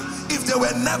 Imagine if there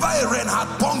were never a Reinhard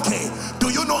Bonke. Do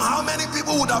you know how many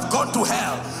people would have gone to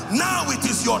hell? Now it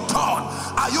is your turn.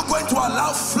 Are you going to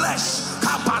allow flesh?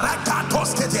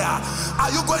 Are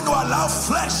you going to allow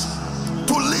flesh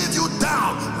to leave you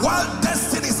down while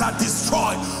destinies are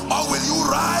destroyed? Or will you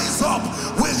rise up?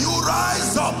 Will you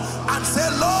rise up and say,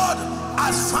 Lord,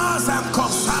 as far as I'm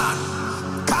concerned,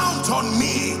 count on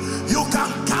me. You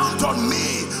can count on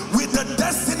me with the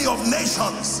destiny of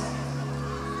nations.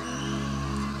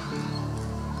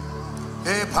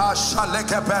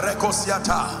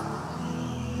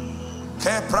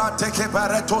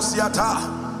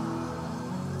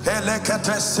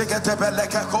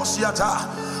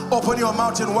 Open your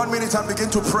mouth in 1 minute and begin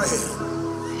to pray.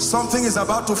 Something is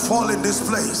about to fall in this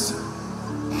place.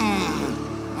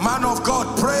 Man of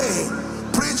God, pray.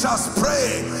 Preachers,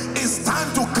 pray. It's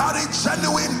time to carry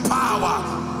genuine power.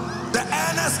 The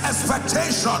earnest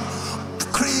expectation,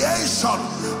 creation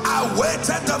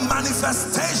awaited the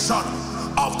manifestation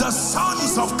of the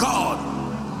sons of God.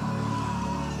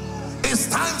 It's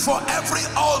time for every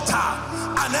altar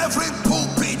and every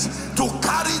pulpit to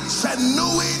carry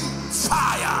genuine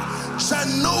fire.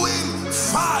 Genuine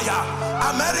fire.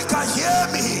 America, hear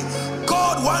me.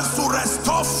 God wants to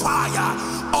restore fire.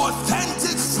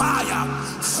 Authentic fire.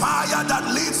 Fire that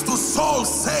leads to souls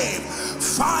saved.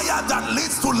 Fire that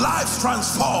leads to lives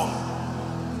transformed.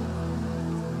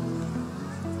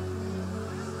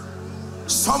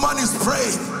 Someone is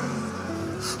praying.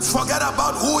 Forget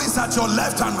about who is at your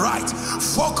left and right.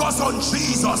 Focus on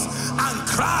Jesus and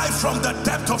cry from the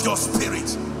depth of your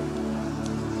spirit.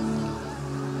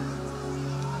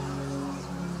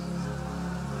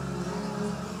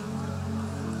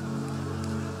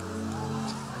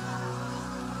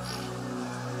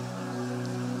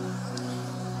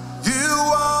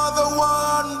 You are the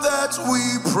one that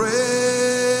we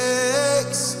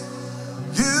praise.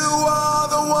 You are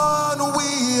the one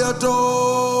we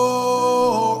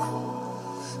adore.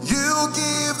 You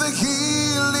give the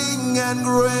healing and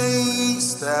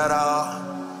grace that our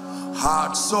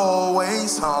hearts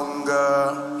always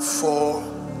hunger for.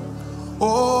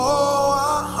 Oh,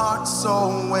 our hearts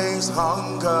always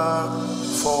hunger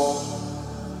for.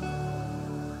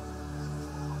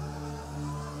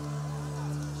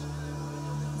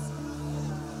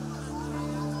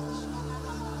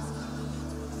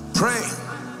 Pray.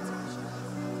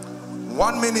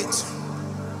 1 minute.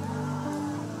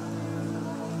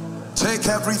 Take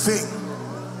everything.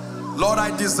 Lord,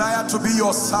 I desire to be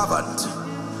your servant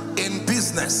in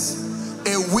business,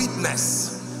 a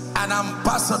witness, an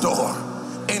ambassador,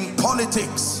 in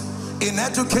politics, in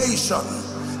education,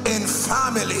 in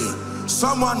family.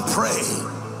 Someone pray.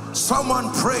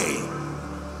 Someone pray.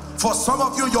 For some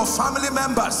of you, your family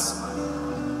members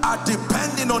are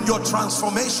depending on your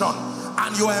transformation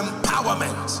and your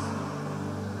empowerment.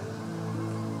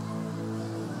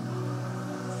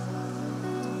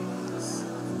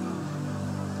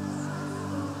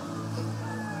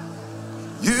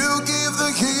 You give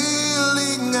the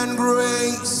healing and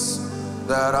grace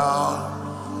that our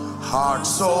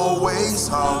hearts always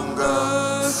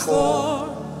hunger for.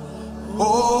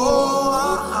 Oh,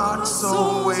 our hearts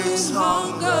always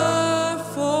hunger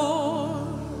for.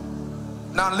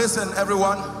 Now listen,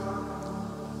 everyone.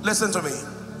 Listen to me.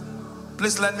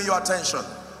 Please lend me your attention.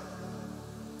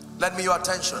 Lend me your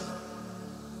attention.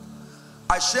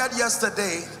 I shared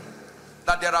yesterday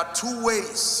that there are two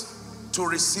ways to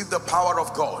receive the power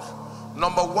of God.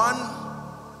 Number one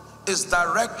is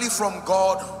directly from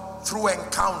God through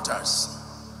encounters.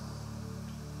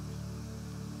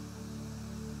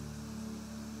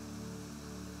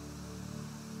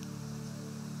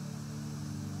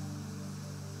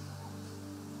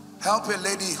 Help a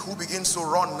lady who begins to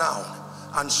run now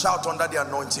and shout under the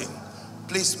anointing.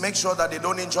 Please make sure that they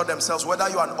don't injure themselves, whether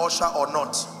you're an usher or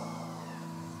not.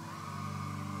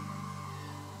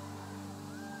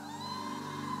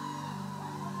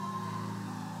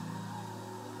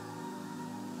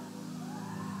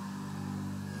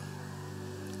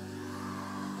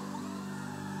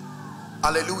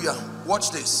 Hallelujah.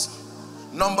 Watch this.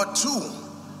 Number two,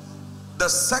 the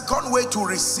second way to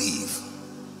receive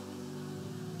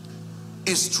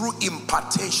is through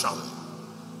impartation.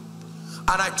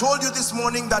 And I told you this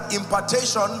morning that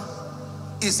impartation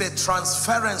is a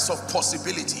transference of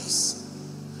possibilities.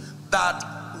 That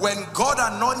when God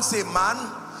anoints a man,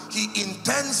 he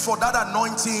intends for that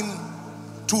anointing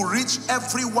to reach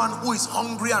everyone who is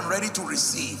hungry and ready to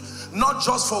receive. Not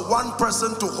just for one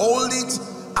person to hold it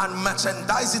and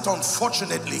merchandise it,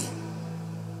 unfortunately.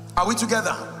 Are we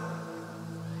together?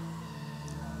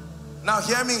 Now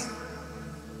hear me.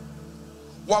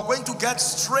 We're going to get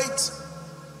straight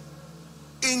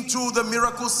into the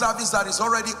miracle service that is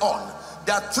already on.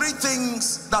 There are three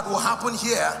things that will happen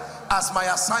here as my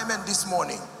assignment this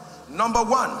morning. Number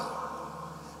one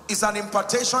is an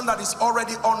impartation that is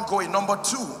already ongoing. Number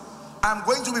two, I'm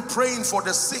going to be praying for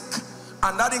the sick,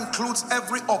 and that includes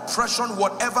every oppression,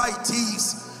 whatever it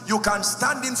is. You can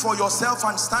stand in for yourself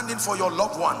and stand in for your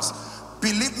loved ones.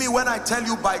 Believe me when I tell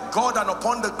you, by God and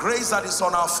upon the grace that is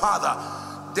on our Father,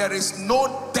 there is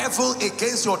no devil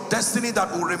against your destiny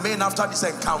that will remain after this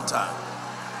encounter.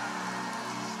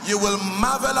 You will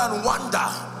marvel and wonder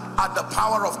at the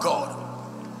power of God.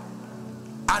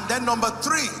 And then number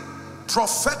 3,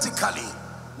 prophetically,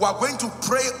 we are going to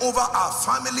pray over our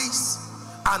families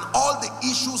and all the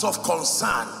issues of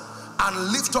concern,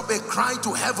 and lift up a cry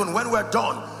to heaven when we're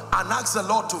done, and ask the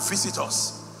Lord to visit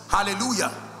us.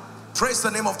 Hallelujah. Praise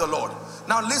the name of the Lord.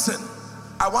 Now listen,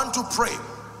 I want to pray.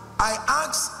 I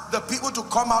ask the people to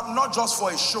come out not just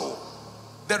for a show.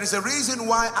 There is a reason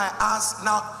why I ask.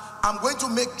 Now I'm going to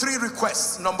make 3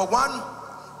 requests. Number 1,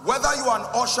 whether you are an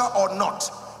usher or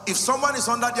not, if someone is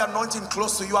under the anointing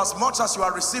close to you, as much as you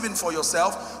are receiving for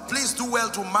yourself, please do well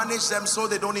to manage them so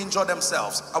they don't injure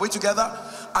themselves. Are we together?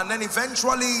 And then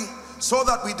eventually, so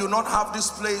that we do not have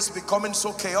this place becoming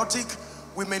so chaotic,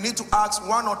 we may need to ask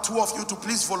 1 or 2 of you to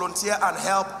please volunteer and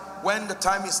help when the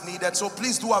time is needed. So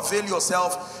please do avail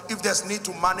yourself if there's need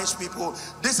to manage people.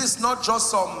 This is not just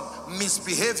some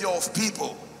misbehavior of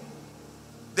people.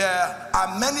 There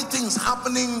are many things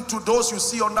happening to those you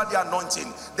see under the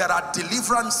anointing. There are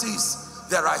deliverances,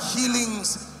 there are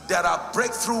healings, there are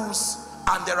breakthroughs,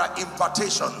 and there are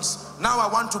impartations. Now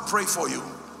I want to pray for you.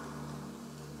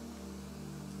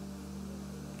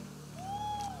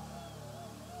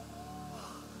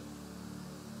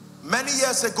 Many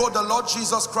years ago, the Lord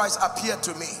Jesus Christ appeared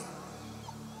to me.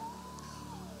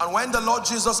 And when the Lord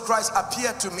Jesus Christ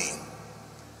appeared to me,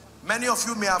 many of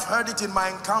you may have heard it in my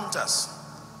encounters.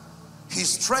 He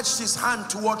stretched his hand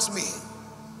towards me.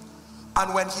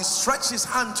 And when he stretched his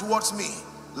hand towards me,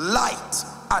 light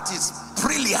at its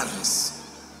brilliance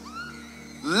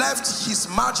left his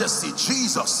majesty,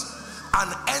 Jesus, and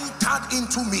entered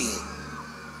into me.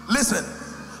 Listen,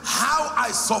 how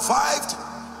I survived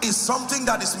is something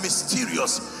that is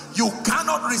mysterious. You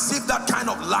cannot receive that kind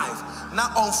of life.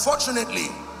 Now, unfortunately,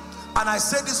 and I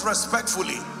say this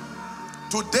respectfully,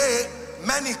 today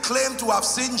many claim to have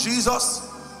seen Jesus.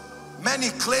 Many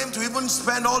claim to even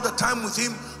spend all the time with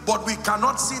him, but we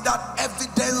cannot see that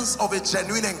evidence of a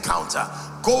genuine encounter.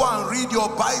 Go and read your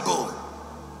Bible.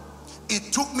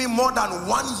 It took me more than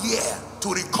 1 year to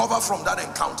recover from that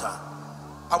encounter.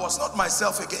 I was not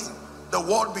myself again. The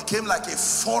world became like a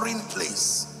foreign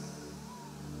place.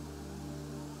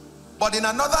 But in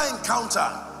another encounter,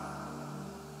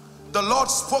 the Lord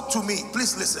spoke to me.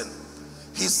 Please listen.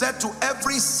 He said, to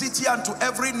every city and to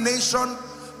every nation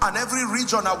and every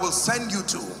region I will send you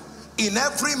to, in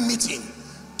every meeting,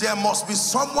 there must be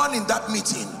someone in that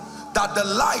meeting that the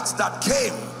light that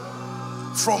came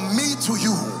from me to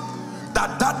you,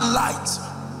 that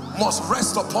light must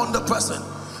rest upon the person.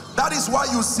 That is why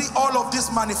you see all of these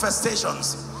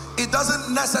manifestations. It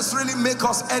doesn't necessarily make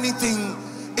us anything.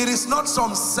 It is not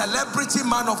some celebrity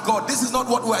man of God. This is not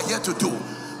what we're here to do.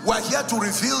 We're here to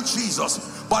reveal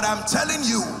Jesus. But I'm telling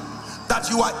you that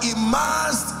you are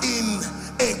immersed in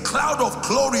a cloud of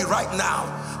glory right now.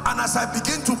 And as I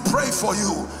begin to pray for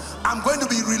you, I'm going to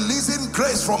be releasing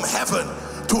grace from heaven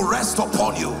to rest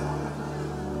upon you.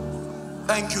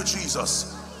 Thank you,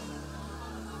 Jesus.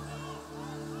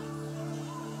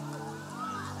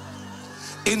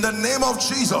 In the name of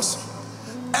Jesus,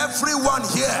 everyone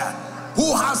here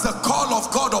who has the call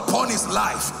of God upon his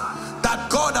life, that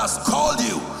God has called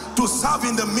you to serve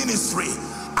in the ministry,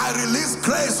 I release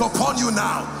grace upon you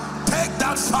now. Take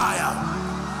that fire.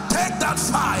 Take that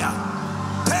fire.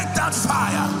 Take that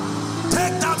fire.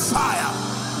 Take that fire.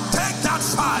 Take that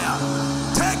fire.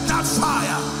 Take that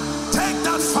fire. Take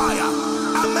that fire.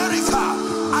 America,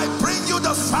 I bring you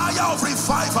the fire of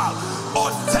revival.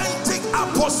 Authentic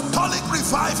apostolic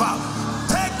revival.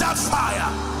 Take that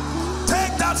fire.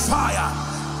 Take that fire.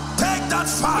 Take that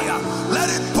fire. Let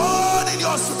it burn in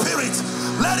your spirit.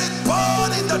 Let it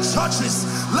burn in the churches.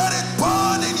 Let it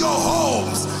burn in your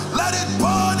homes. Let it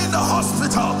burn in the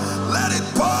hospital. Let it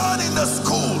burn in the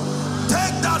school.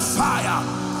 Take that fire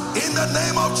in the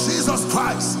name of Jesus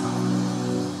Christ.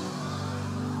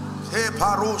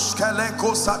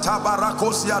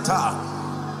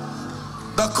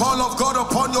 The call of God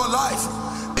upon your life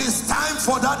is time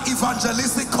for that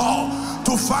evangelistic call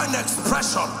to find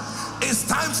expression. It's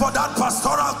time for that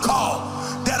pastoral call.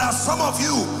 There are some of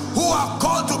you who are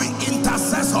called to be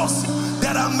intercessors.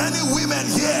 There are many women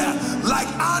here like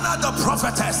Anna the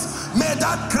prophetess. May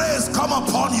that grace come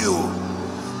upon you.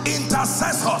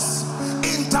 Intercessors,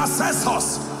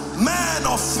 intercessors, men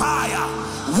of fire,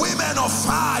 women of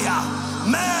fire,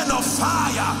 men of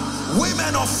fire,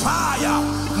 women of fire,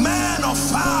 men of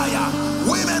fire,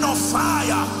 women of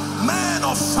fire, men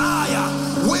of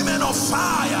fire, women of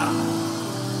fire.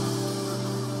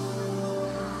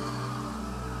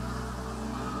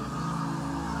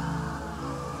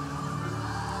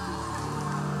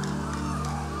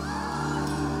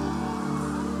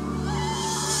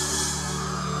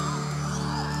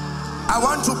 I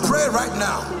want to pray right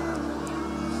now.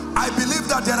 I believe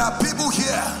that there are people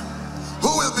here who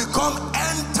will become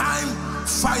end-time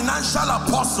financial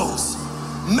apostles,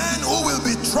 men who will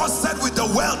be trusted with the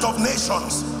wealth of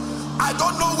nations. I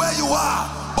don't know where you are,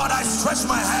 but I stretch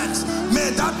my hands.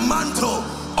 May that mantle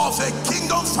of a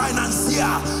kingdom financier,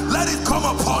 let it come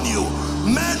upon you.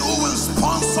 Men who will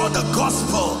sponsor the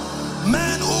gospel,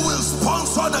 men who will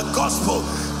sponsor the gospel,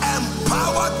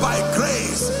 empowered by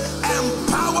grace,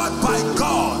 empowered by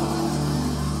God.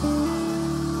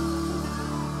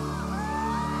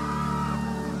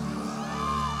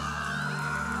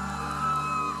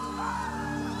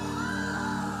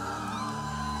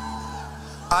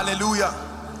 Hallelujah.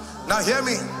 Now hear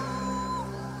me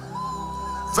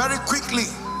very quickly.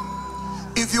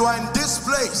 If you are in this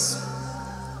place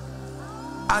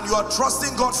and you are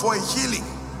trusting God for a healing,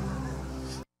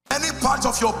 any part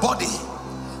of your body,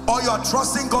 or you are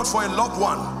trusting God for a loved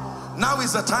one, now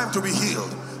is the time to be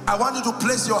healed. I want you to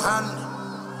place your hand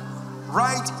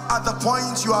right at the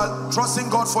point you are trusting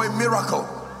God for a miracle.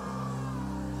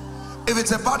 If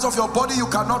it's a part of your body you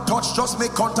cannot touch, just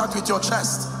make contact with your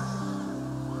chest.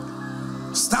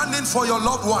 Standing for your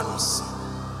loved ones,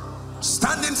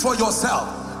 standing for yourself.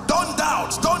 Don't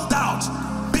doubt, don't doubt,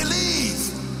 believe.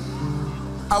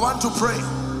 I want to pray.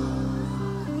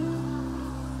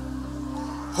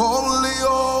 Holy,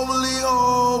 holy,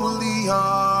 holy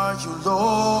are you,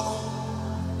 Lord.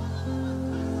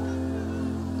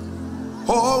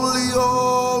 Holy,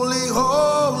 holy,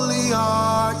 holy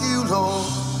are you, Lord.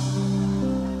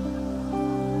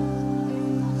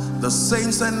 The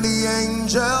saints and the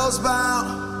angels bow,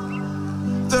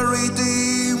 the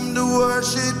redeemed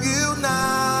worship you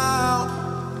now.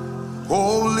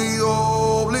 Holy,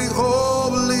 holy,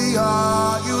 holy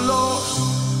are you, Lord.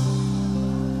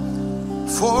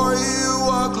 For you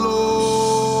are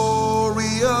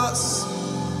glorious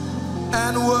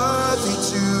and worthy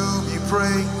to be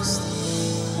praised.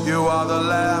 You are the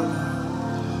Lamb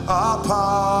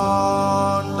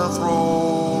upon the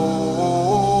throne,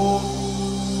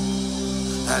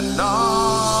 and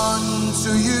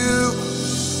unto you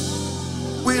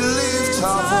we lift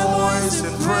our voice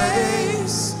in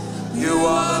praise. You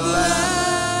are the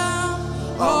Lamb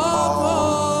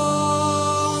upon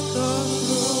the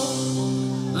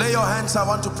throne. Lay your hands, I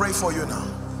want to pray for you now.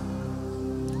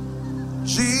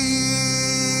 Jesus,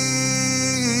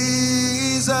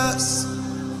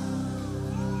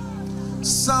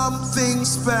 something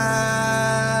special,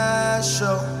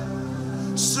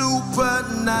 supernatural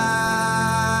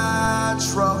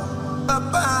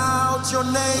about your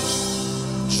name.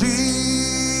 Jesus,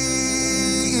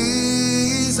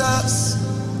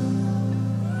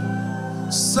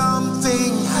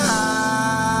 something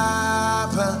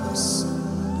happens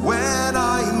when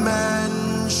I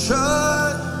mention.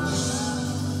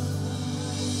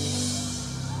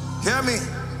 Hear me,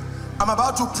 I'm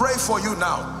about to pray for you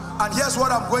now, and here's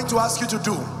what I'm going to ask you to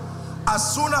do.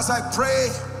 As soon as I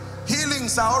pray,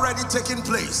 healings are already taking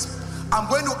place. I'm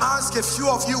going to ask a few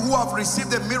of you who have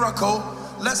received a miracle.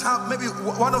 Let's have maybe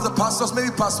one of the pastors,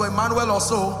 maybe Pastor Emmanuel or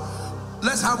so.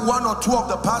 Let's have one or two of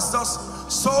the pastors,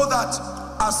 so that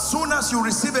as soon as you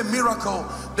receive a miracle,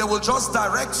 they will just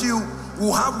direct you.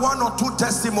 We'll have one or two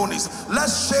testimonies.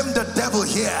 Let's shame the devil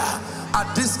here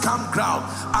at this campground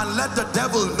and let the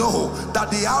devil know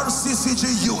that the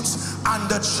RCCG youths and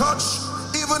the church,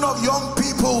 even of young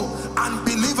people and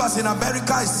believers in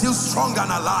America, is still strong and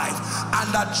alive,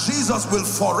 and that Jesus will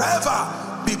forever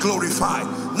be glorified.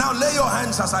 Now lay your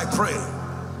hands as I pray.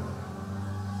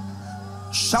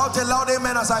 Shout a loud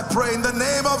amen as I pray. In the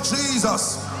name of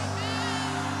Jesus.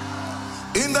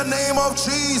 In the name of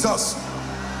Jesus.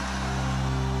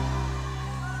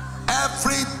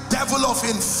 Every devil of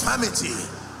infirmity,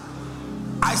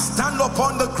 I stand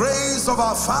upon the grace of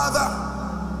our Father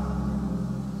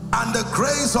and the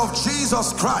grace of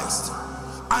Jesus Christ,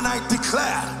 and I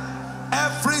declare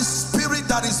every spirit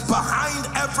that is behind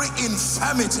every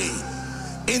infirmity,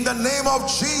 in the name of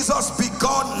Jesus, be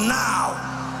gone now.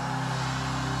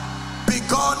 Be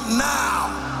gone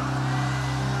now.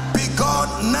 Be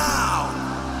gone now.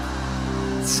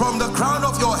 From the crown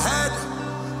of your head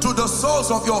to the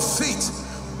soles of your feet,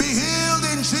 be healed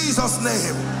in Jesus'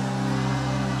 name.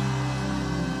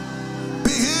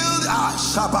 Be healed.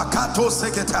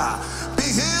 Be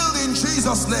healed in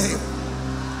Jesus' name.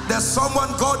 There's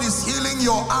someone, God is healing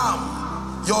your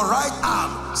arm, your right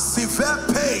arm, severe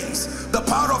pains. The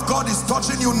power of God is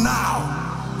touching you now,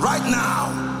 right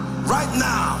now, right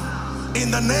now,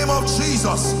 in the name of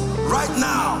Jesus, right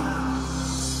now.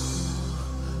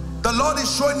 The Lord is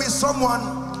showing me someone,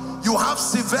 you have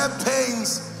severe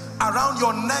pains around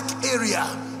your neck area.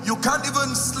 You can't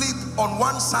even sleep on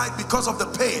one side because of the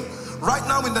pain. Right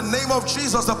now, in the name of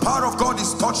Jesus, the power of God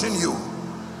is touching you.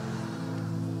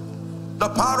 The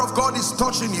power of God is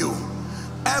touching you.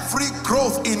 Every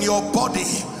growth in your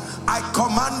body, I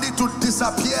command it to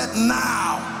disappear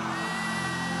now.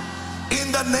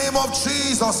 In the name of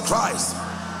Jesus Christ.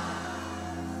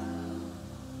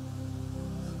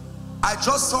 I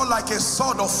just saw like a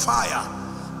sword of fire,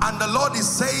 and the Lord is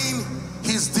saying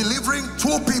he's delivering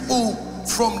 2 people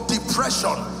from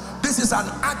depression. This is an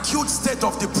acute state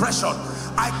of depression.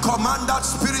 I command that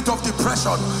spirit of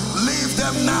depression, leave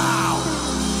them now.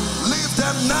 Leave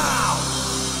them now.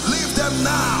 Leave them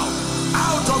now.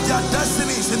 Out of their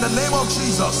destinies in the name of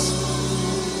Jesus.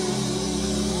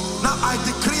 Now I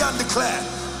decree and declare,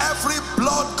 every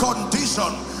blood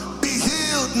condition be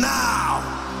healed now.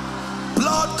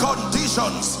 Blood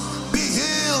conditions be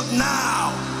healed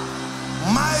now.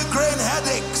 Migraine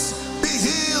headaches be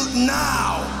healed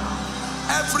now.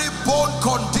 Every bone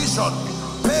condition,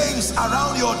 pains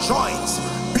around your joints,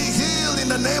 be healed in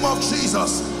the name of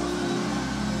Jesus.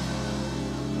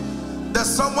 There's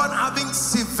someone having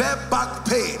severe back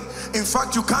pain. In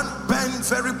fact, you can't bend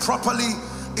very properly.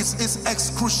 It's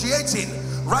excruciating.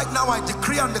 Right now I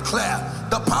decree and declare,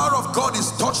 the power of God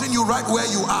is touching you right where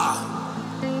you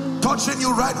are. Touching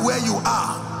you right where you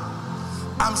are.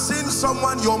 I'm seeing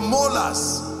someone, your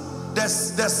molars,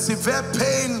 there's severe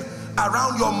pain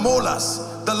around your molars.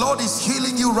 The Lord is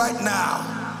healing you right now.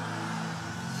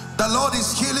 The Lord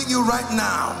is healing you right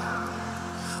now.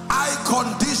 Eye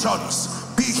conditions,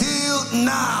 be healed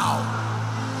now.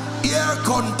 Ear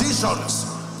conditions,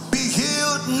 be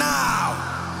healed now.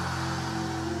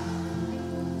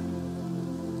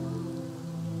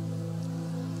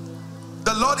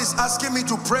 The Lord is asking me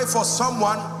to pray for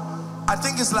someone. I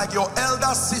think it's like your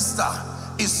elder sister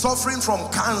is suffering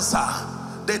from cancer.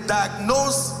 They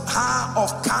diagnosed her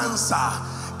of cancer.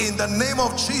 In the name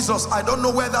of Jesus, I don't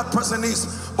know where that person is,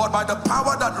 but by the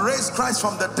power that raised Christ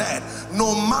from the dead,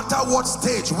 no matter what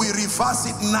stage, we reverse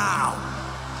it now.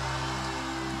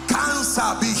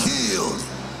 Cancer, be healed.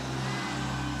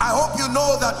 I hope you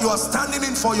know that you are standing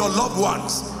in for your loved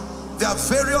ones. There are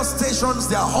various stations,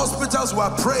 there are hospitals who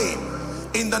are praying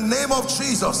in the name of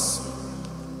Jesus.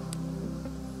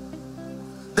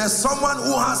 There's someone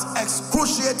who has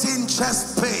excruciating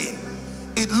chest pain.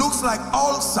 It looks like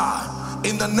ulcer.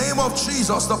 In the name of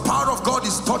Jesus, the power of God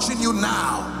is touching you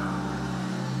now.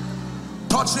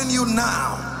 Touching you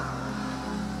now.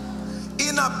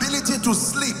 Inability to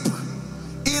sleep.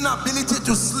 Inability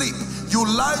to sleep. You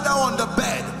lie down on the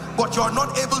bed, but you are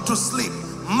not able to sleep.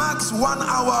 Max 1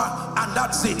 hour and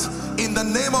that's it. In the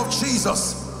name of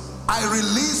Jesus, I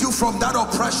release you from that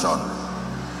oppression.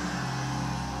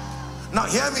 Now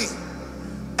hear me.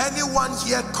 Anyone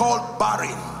here called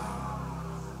barren,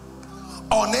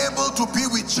 unable to be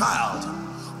with child,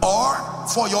 or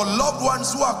for your loved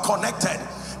ones who are connected,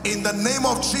 in the name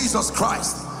of Jesus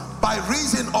Christ, by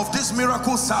reason of this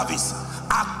miracle service,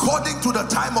 according to the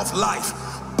time of life,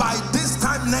 by this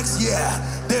time next year,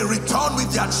 they return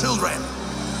with their children.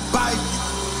 By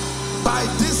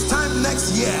this time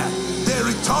next year, they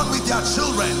return with their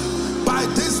children. By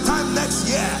this time next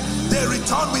year, they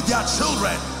return with their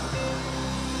children.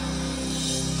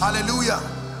 Hallelujah.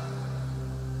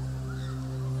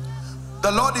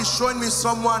 The Lord is showing me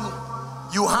someone,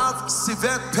 you have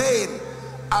severe pain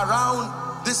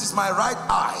around, this is my right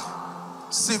eye.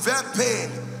 Severe pain.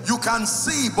 You can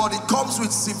see, but it comes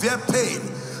with severe pain.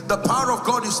 The power of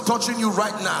God is touching you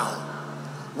right now.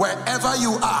 Wherever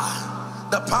you are,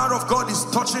 the power of God is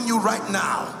touching you right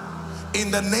now.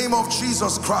 In the name of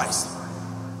Jesus Christ.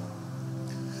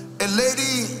 A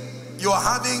lady, you're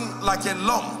having like a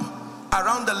lump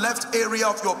around the left area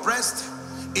of your breast.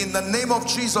 In the name of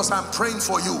Jesus, I'm praying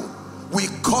for you. We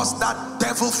cast that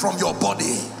devil from your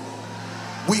body.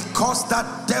 We cast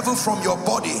that devil from your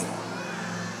body.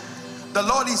 The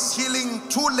Lord is healing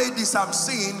 2 ladies I'm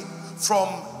seeing from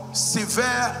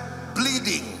severe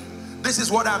bleeding. This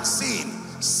is what I'm seeing.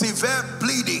 Severe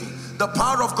bleeding. The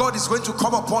power of God is going to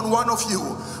come upon one of you,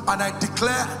 and I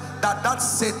declare that that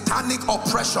satanic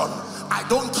oppression, I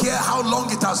don't care how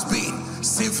long it has been,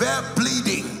 severe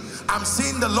bleeding, I'm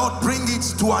seeing the Lord bring it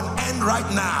to an end right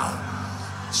now.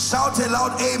 Shout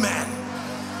aloud, amen.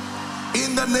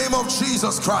 In the name of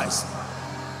Jesus Christ.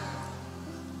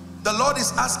 The Lord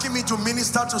is asking me to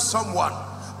minister to someone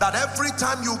that every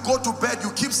time you go to bed,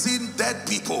 you keep seeing dead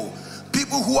people.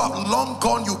 People who have long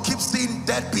gone, you keep seeing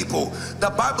dead people. The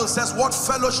Bible says, what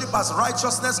fellowship has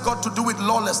righteousness got to do with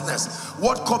lawlessness?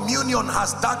 What communion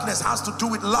has darkness has to do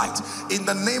with light? In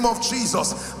the name of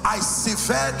Jesus, I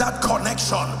sever that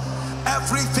connection.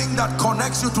 Everything that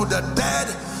connects you to the dead,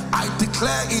 I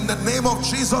declare in the name of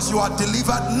Jesus, you are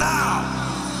delivered now.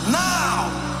 Now.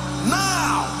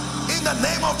 Now. In the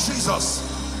name of Jesus.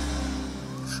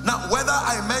 Now, whether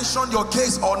I mention your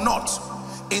case or not,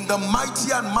 in the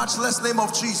mighty and matchless name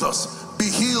of Jesus, be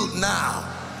healed now.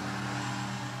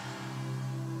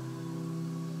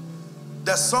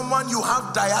 There's someone, you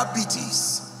have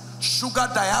diabetes, sugar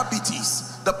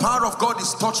diabetes. The power of God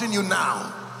is touching you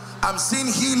now. I'm seeing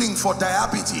healing for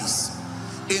diabetes.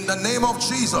 In the name of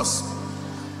Jesus,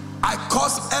 I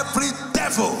curse every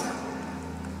devil.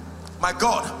 My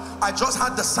God, I just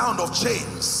had the sound of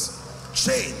chains.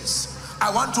 Chains. I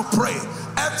want to pray.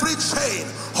 Every chain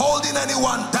holding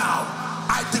anyone down,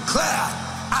 I declare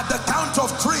at the count of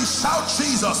 3, shout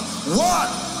Jesus. 1,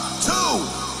 2,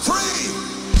 3.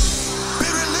 Be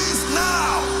released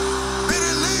now. Be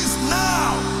released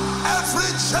now.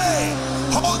 Every chain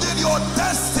holding your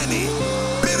destiny,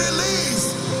 be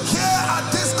released. Here at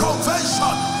this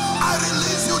convention, I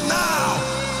release you now.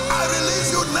 I release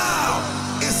you now.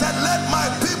 He said, let my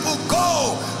people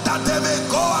go, that they may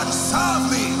go and serve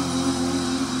me.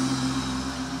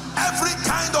 Every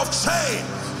kind of chain,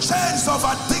 chains of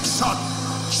addiction,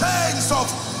 chains of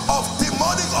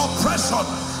demonic oppression,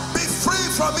 be free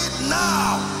from it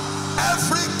now.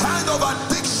 Every kind of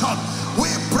addiction, we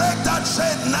break that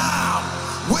chain now.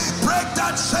 We break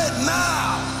that chain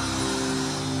now.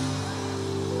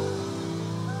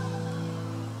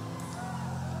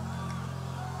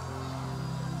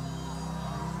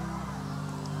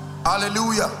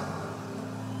 Hallelujah.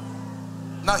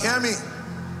 Now hear me.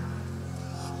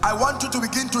 I want you to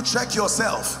begin to check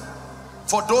yourself.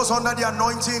 For those under the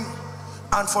anointing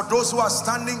and for those who are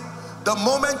standing, the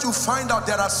moment you find out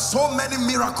there are so many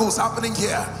miracles happening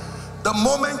here, the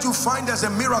moment you find there's a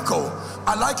miracle,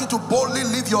 I'd like you to boldly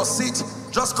leave your seat.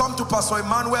 Just come to Pastor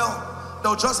Emmanuel.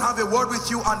 They'll just have a word with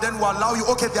you and then we'll allow you.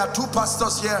 Okay, there are 2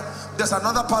 pastors here. There's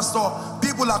another pastor.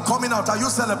 People are coming out. Are you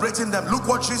celebrating them? Look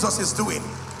what Jesus is doing.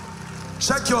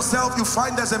 Check yourself. You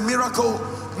find there's a miracle,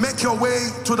 make your way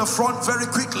to the front very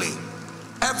quickly.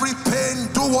 Every pain,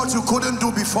 do what you couldn't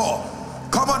do before.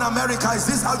 Come on, America, is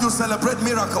this how you celebrate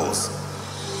miracles?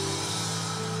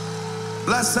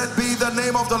 Blessed be the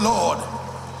name of the Lord.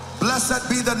 Blessed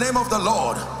be the name of the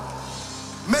Lord.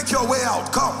 Make your way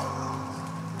out. Come.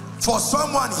 For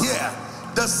someone here,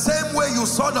 the same way you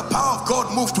saw the power of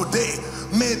God move today,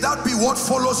 may that be what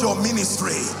follows your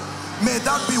ministry. May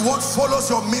that be what follows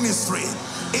your ministry.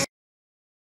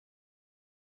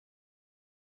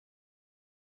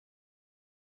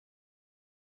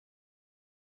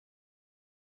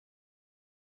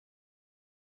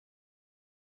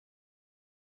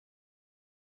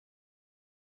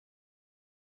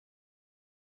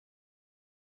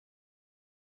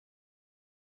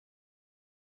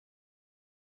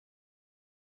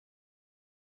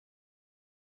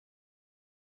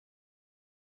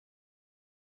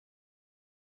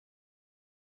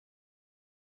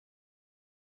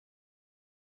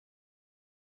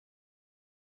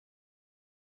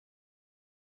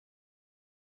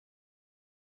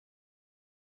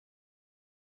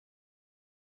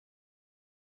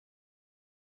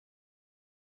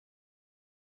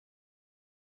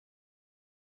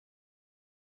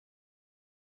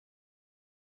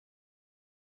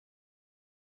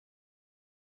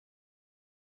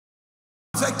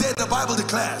 Perfect day, the Bible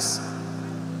declares.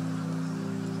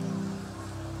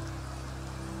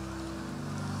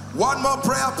 One more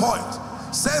prayer point.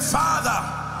 Say, Father.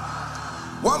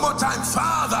 One more time.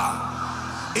 Father,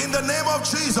 in the name of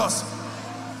Jesus,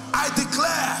 I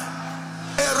declare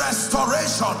a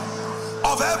restoration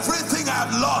of everything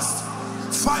I've lost.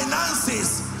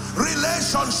 Finances,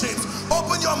 relationships.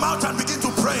 Open your mouth and begin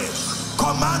to pray.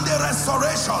 Command a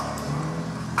restoration,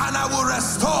 and I will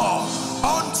restore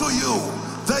unto you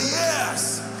the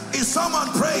years. Is someone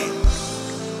praying?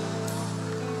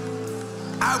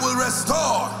 I will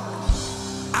restore.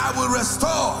 I will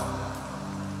restore.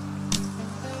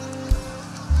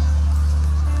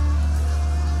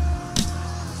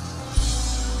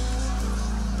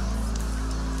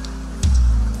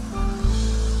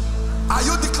 Are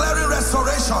you declaring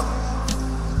restoration?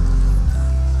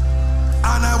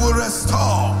 And I will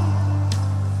restore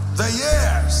the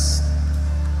years.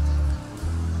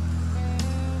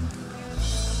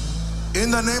 In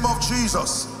the name of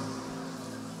Jesus.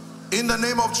 In the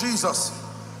name of Jesus.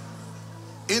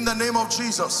 In the name of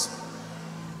Jesus.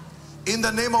 In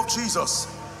the name of Jesus.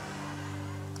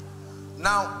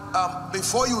 Now,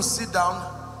 before you sit down,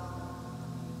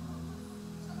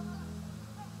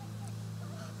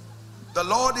 the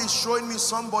Lord is showing me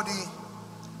somebody,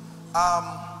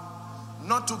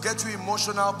 not to get you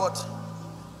emotional, but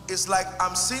it's like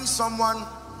I'm seeing someone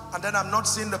and then I'm not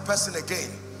seeing the person again.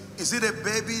 Is it a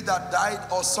baby that died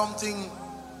or something?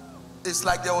 It's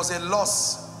like there was a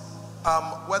loss.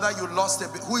 Whether you lost a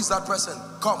baby. Who is that person?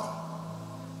 Come.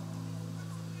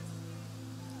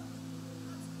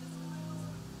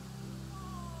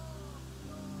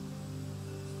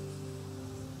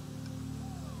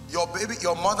 Your baby,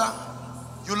 your mother,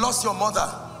 you lost your mother.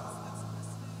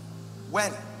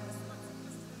 When?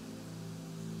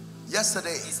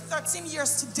 Yesterday. It's 13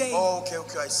 years today. Oh,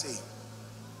 okay, I see.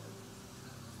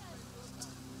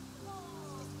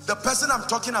 The person I'm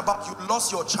talking about, you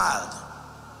lost your child.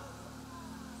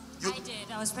 I did.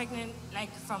 I was pregnant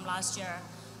like from last year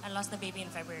and lost the baby in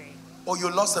February. Oh, you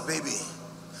lost the baby.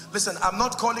 Listen, I'm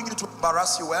not calling you to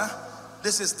embarrass you, eh?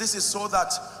 This is so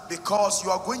that because you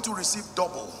are going to receive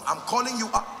double. I'm calling you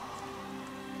up.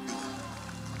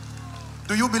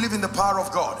 Do you believe in the power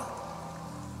of God?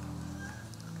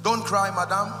 Don't cry,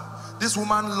 madam. This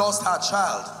woman lost her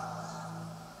child.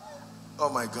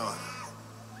 Oh my God.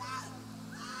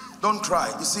 Don't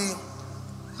cry. You see,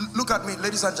 look at me,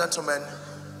 ladies and gentlemen.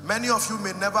 Many of you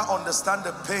may never understand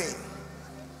the pain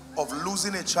of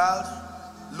losing a child,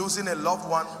 losing a loved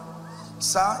one.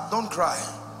 Sir, don't cry.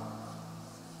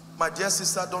 My dear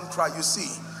sister, don't cry. You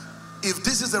see, if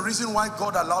this is the reason why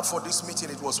God allowed for this meeting,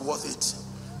 it was worth it.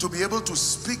 To be able to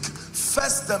speak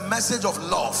first the message of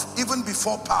love, even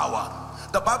before power.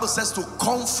 The Bible says to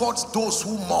comfort those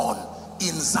who mourn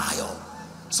in Zion.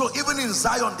 So even in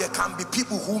Zion, there can be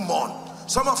people who mourn.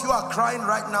 Some of you are crying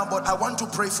right now, but I want to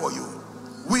pray for you.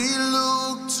 We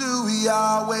look to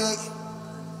Yahweh,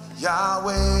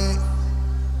 Yahweh.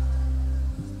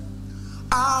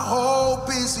 Our hope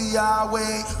is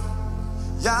Yahweh,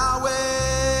 Yahweh.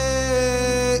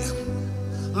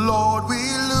 Lord,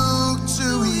 we look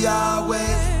to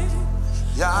Yahweh,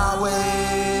 Yahweh.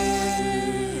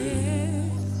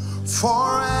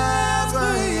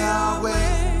 Forever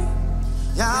Yahweh,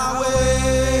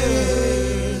 Yahweh.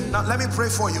 Now let me pray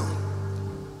for you.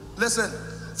 Listen,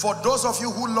 for those of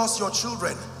you who lost your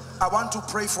children, I want to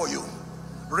pray for you.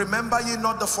 Remember ye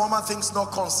not the former things, nor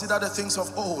consider the things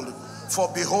of old. For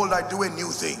behold, I do a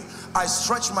new thing. I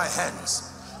stretch my hands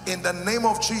in the name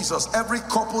of Jesus. Every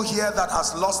couple here that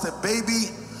has lost a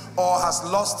baby or has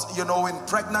lost, you know, in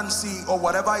pregnancy or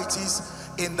whatever it is,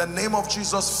 in the name of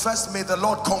Jesus, first may the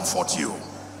Lord comfort you.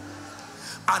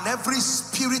 And every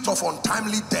spirit of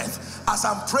untimely death, as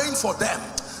I'm praying for them,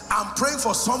 I'm praying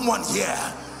for someone here.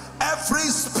 Every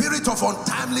spirit of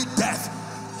untimely death,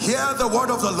 hear the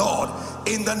word of the Lord.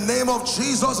 In the name of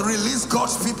Jesus, release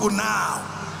God's people now.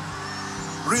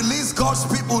 Release God's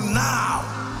people now.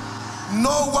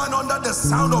 No one under the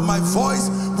sound of my voice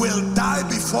will die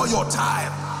before your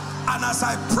time. And as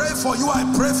I pray for you, I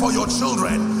pray for your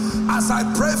children. As I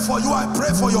pray for you, I pray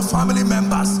for your family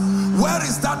members. Where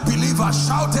is that believer?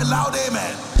 Shout a loud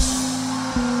amen.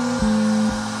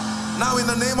 Now in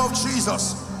the name of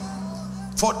Jesus,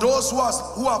 for those who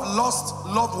have lost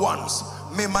loved ones,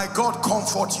 may my God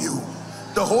comfort you.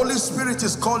 The Holy Spirit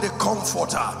is called a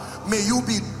comforter. May you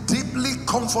be deeply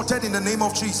comforted in the name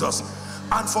of Jesus.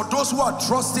 And for those who are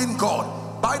trusting God,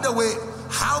 by the way,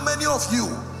 how many of you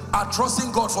are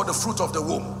trusting God for the fruit of the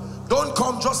womb? Don't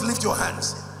come, just lift your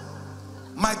hands.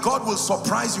 My God will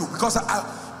surprise you, because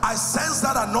I sense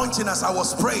that anointing as I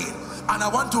was praying, and I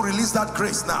want to release that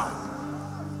grace now.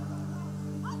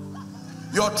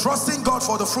 You're trusting God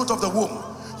for the fruit of the womb.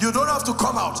 You don't have to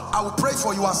come out. I will pray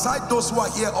for you aside those who are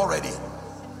here already.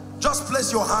 Just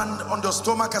place your hand on the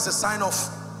stomach as a sign of,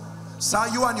 sir,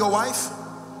 you and your wife,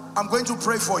 I'm going to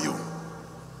pray for you.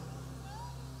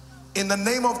 In the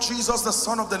name of Jesus, the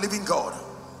Son of the living God,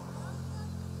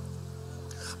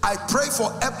 I pray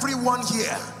for everyone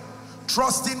here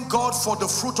trusting God for the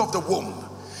fruit of the womb.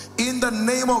 In the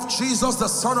name of Jesus, the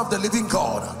Son of the living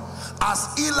God, as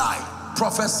Eli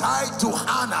prophesied to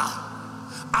Hannah,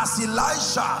 as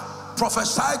Elisha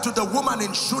prophesied to the woman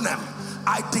in Shunem,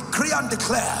 I decree and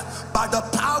declare, by the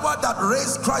power that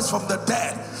raised Christ from the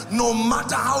dead, no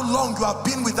matter how long you have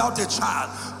been without a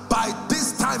child, by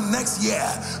this time next year,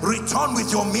 return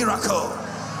with your miracle.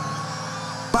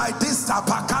 By this time,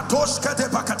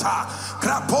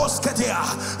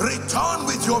 return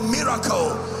with your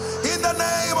miracle in the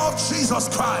name of Jesus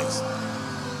Christ.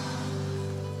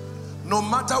 No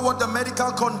matter what the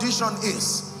medical condition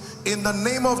is, in the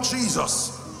name of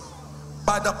Jesus,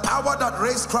 by the power that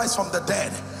raised Christ from the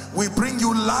dead, we bring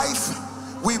you life,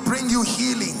 we bring you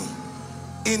healing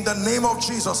in the name of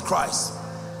Jesus Christ.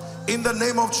 In the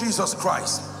name of Jesus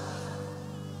Christ.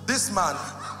 This man,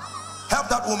 help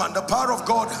that woman. The power of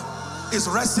God is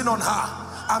resting on her.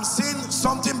 I'm seeing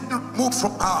something move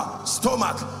from her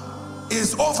stomach. It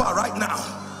is over right now.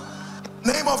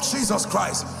 Name of Jesus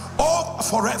Christ. Oh,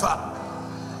 forever.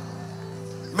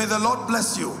 May the Lord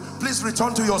bless you. Please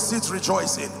return to your seats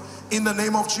rejoicing in the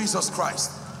name of Jesus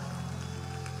Christ.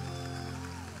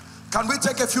 Can we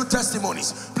take a few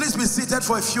testimonies? Please be seated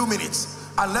for a few minutes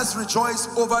and let's rejoice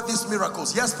over these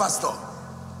miracles. Yes, Pastor.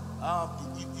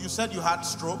 You said you had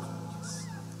stroke.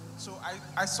 So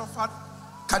I suffered.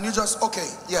 Can you just, okay,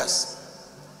 yes.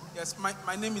 Yes,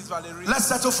 my name is Valerie. Let's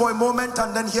settle for a moment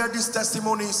and then hear these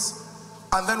testimonies.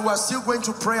 And then we're still going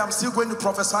to pray. I'm still going to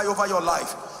prophesy over your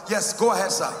life. Yes, go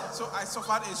ahead, sir. So I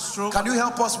suffered a stroke. Can you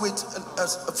help us with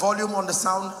a volume on the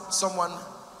sound? Someone?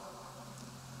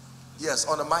 Yes,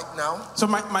 on the mic now. So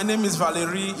my name is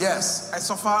Valerie. Yes. I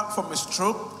suffered from a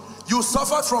stroke. You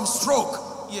suffered from stroke?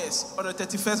 Yes, on the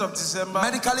 31st of December.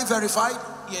 Medically verified?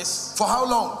 Yes. For how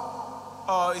long?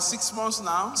 It's 6 months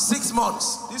now. 6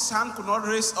 months. This hand could not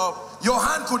raise up. Your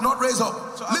hand could not raise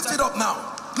up. So lift it up now.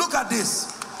 Look at this.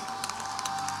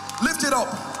 Lift it up.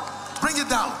 Bring it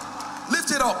down.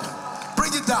 Lift it up.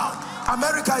 Bring it down.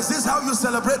 America, is this how you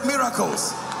celebrate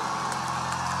miracles?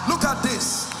 Look at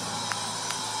this.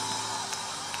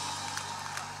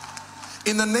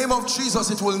 In the name of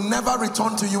Jesus, it will never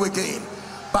return to you again.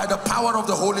 By the power of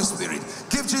the Holy Spirit.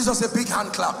 Give Jesus a big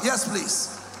hand clap. Yes,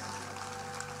 please.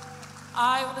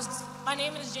 My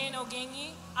name is Jane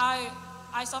Ogenyi.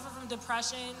 I suffer from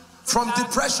depression. From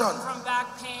depression? From back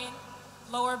pain,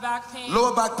 lower back pain.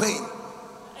 Lower back pain.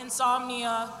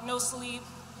 Insomnia, no sleep.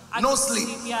 No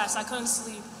sleep? Yes, I couldn't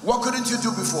sleep. What couldn't you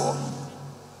do before?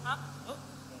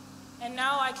 And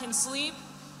now I can sleep.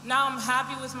 Now I'm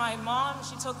happy with my mom.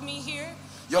 She took me here.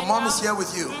 Your mom is here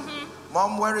with you?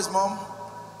 Mom, where is mom?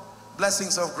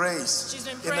 Blessings of grace. She's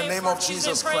been in the name of Jesus Christ.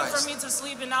 She's been praying for me to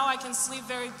sleep, and now I can sleep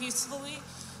very peacefully.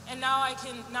 And now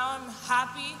I'm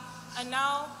happy. And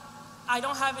now I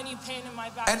don't have any pain in my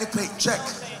back. Any pain? Check.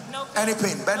 No pain. Any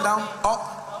pain? Bend down, up.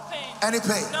 No pain. Any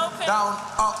pain? No pain. Down,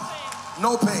 up.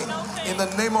 No pain. No pain. In the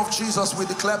name of Jesus, we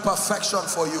declare perfection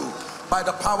for you by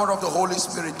the power of the Holy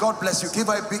Spirit. God bless you. Give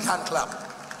her a big hand clap.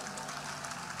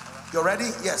 You ready?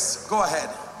 Yes. Go ahead.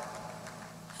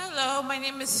 Hello, my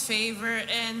name is Favor,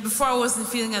 and before I wasn't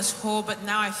feeling as whole, but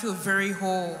now I feel very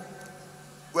whole.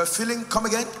 We're feeling, come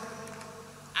again?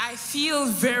 I feel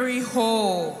very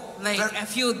whole. Like, I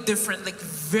feel different, like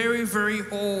very, very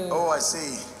whole. Oh, I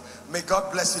see. May God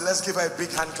bless you. Let's give her a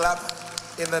big hand clap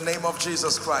in the name of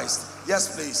Jesus Christ.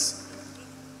 Yes, please.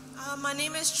 My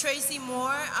name is Tracy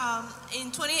Moore.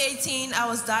 In 2018, I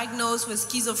was diagnosed with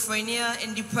schizophrenia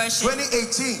and depression.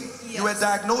 2018, yes. You were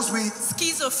diagnosed with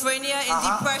schizophrenia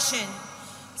and depression.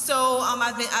 So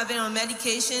I've been on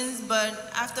medications, but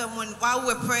while we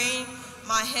were praying,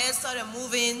 my head started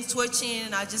moving, twitching,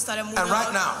 and I just started moving. And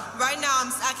right now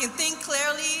I can think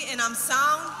clearly and I'm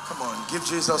sound. Come on, give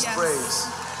Jesus praise.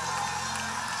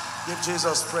 Give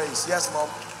Jesus praise. Yes, Mom.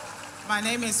 My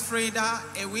name is Frida.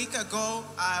 A week ago,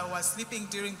 I was sleeping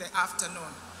during the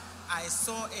afternoon. I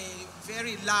saw a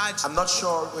very large... I'm not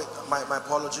sure. Wait, my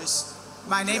apologies.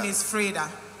 My name is Frida.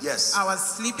 Yes. I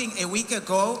was sleeping a week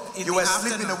ago in the afternoon. You were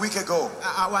sleeping a week ago?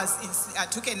 I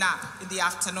took a nap in the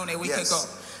afternoon a week ago.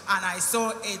 And I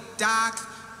saw a dark,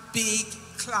 big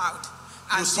cloud.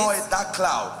 You saw a dark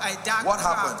cloud? A dark what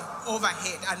cloud happened?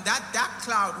 Overhead. And that dark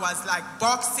cloud was like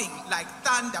boxing, like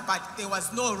thunder, but there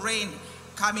was no rain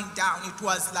coming down. It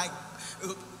was like...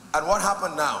 And what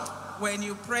happened now? When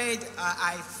you prayed,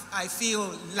 I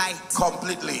feel light.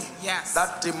 Completely? Yes.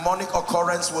 That demonic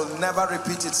occurrence will never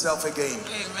repeat itself again.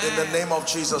 Amen. In the name of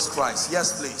Jesus Christ.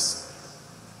 Yes, please.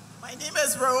 My name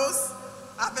is Rose.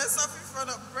 I've been suffering from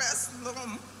a breast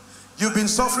lump. You've been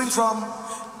suffering from?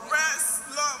 Breast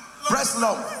lump. Breast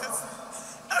lump. Yes.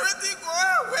 Everything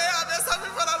going away. I've been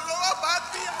suffering from a lower back.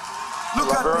 Look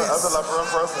at this. As a Liberian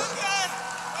person.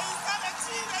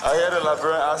 I hear the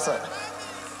Liberian accent.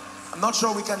 I'm not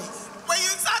sure we can... When you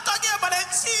start talking about a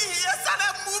chi, you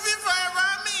started moving from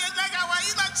around me. It's like I was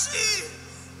in a chi.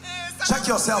 Check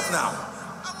yourself now.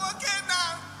 I'm okay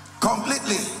now.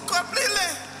 Completely. Completely.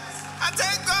 I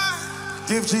thank God.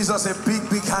 Give Jesus a big,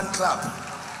 big hand clap.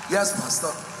 Yes,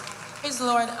 Pastor. Praise the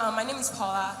Lord. My name is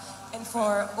Paula, and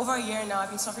for over a year now, I've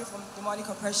been suffering from demonic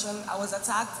oppression. I was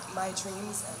attacked in my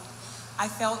dreams, and I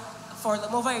felt, for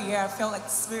over a year, I felt like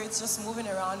spirits just moving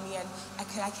around me, and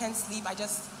I can't sleep.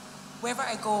 Wherever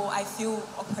I go, I feel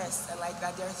oppressed, and like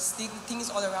that there's things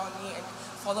all around me and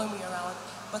following me around.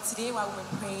 But today, while we were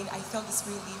praying, I felt the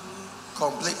Spirit leave me.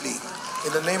 Completely.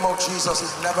 In the name of Jesus,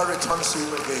 it never returns to you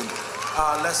again.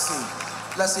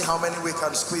 Let's see how many we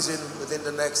can squeeze in within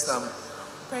the next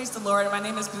Praise the Lord. My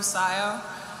name is Busaya.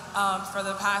 For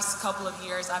the past couple of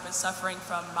years, I've been suffering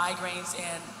from migraines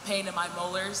and pain in my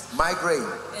molars. Migraine?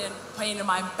 And pain in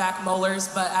my back molars,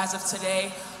 but as of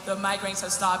today, the migraines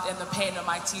have stopped and the pain in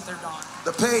my teeth are gone.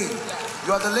 The pain? Yes.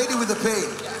 You are the lady with the pain?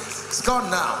 Yes. It's gone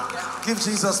now. Yeah. Give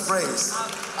Jesus praise.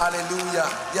 Hallelujah.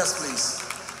 Yes, please.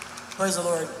 Praise the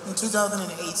Lord. In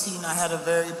 2018, I had a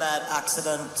very bad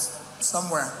accident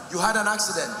somewhere. You had an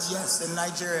accident? Yes, in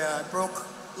Nigeria. I broke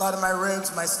a lot of my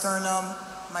ribs, my sternum,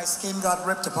 my skin got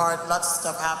ripped apart, lots of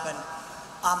stuff happened.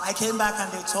 I came back and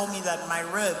they told me that my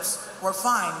ribs were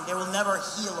fine. They will never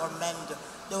heal or mend.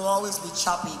 They will always be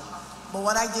choppy. But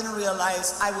what I didn't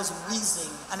realize, I was wheezing.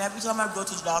 And every time I go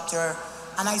to the doctor,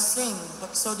 and I sing,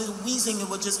 but so the wheezing, it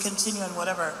would just continue and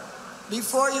whatever.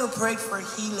 Before you prayed for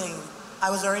healing, I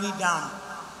was already down.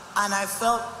 And I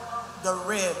felt the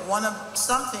rib,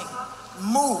 something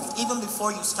moved even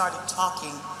before you started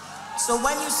talking. So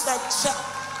when you said check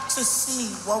to see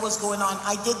what was going on,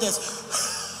 I did this.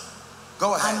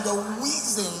 Go ahead. And the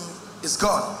wheezing is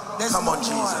gone. Come on,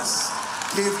 Jesus.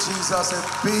 Give Jesus a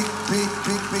big, big,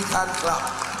 big, big hand clap.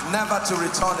 Never to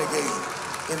return again.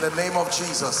 In the name of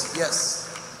Jesus. Yes.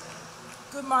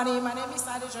 Good morning. My name is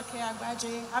Adejoke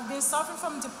Agbaje. I've been suffering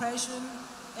from depression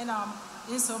and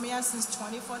insomnia since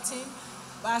 2014.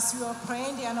 But as you were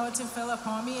praying, the anointing fell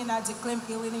upon me and I declared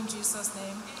healing in Jesus'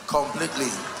 name. Completely.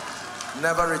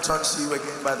 Never return to you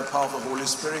again by the power of the Holy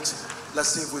Spirit. Let's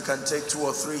see if we can take 2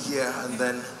 or 3 here and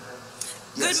then.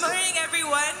 Yes. Good morning,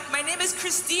 everyone. My name is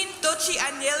Christine Dochi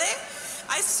Anele.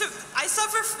 I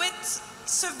suffer with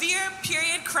severe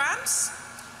period cramps.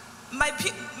 My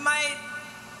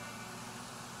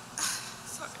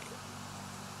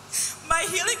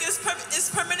healing is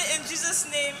permanent in Jesus'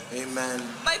 name. Amen.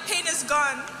 My pain is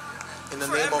gone. In the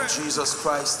forever. name of Jesus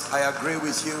Christ, I agree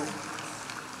with you.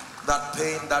 That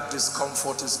pain, that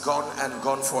discomfort is gone and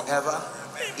gone forever.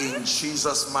 Amen. In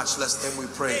Jesus' matchless name we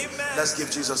pray. Amen. Let's give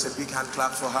Jesus a big hand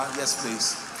clap for her. Yes,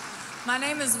 please. My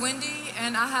name is Wendy,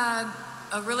 and I had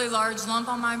a really large lump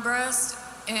on my breast,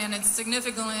 and it's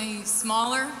significantly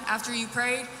smaller after you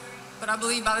prayed, but I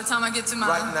believe by the time I get to my...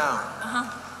 Right now.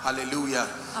 Hallelujah.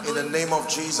 In the name of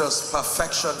Jesus,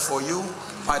 perfection for you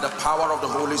by the power of the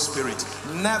Holy Spirit.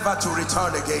 Never to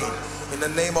return again. In the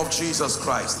name of Jesus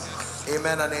Christ.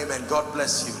 Amen and amen. God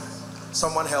bless you.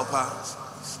 Someone help her.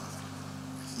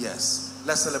 Yes.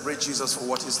 Let's celebrate Jesus for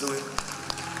what he's doing.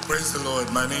 Praise the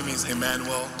Lord. My name is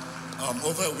Emmanuel.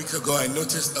 Over a week ago, I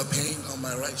noticed a pain on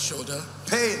my right shoulder.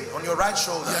 Pain on your right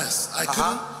shoulder? Yes.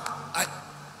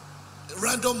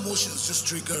 Random motions just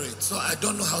trigger it, so I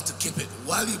don't know how to keep it.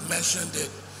 While you mentioned it,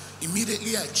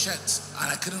 immediately I checked and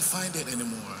I couldn't find it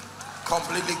anymore.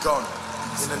 Completely gone.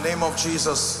 In the name of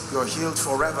Jesus, you're healed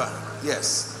forever.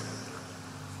 Yes.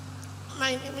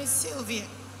 My name is Sylvia.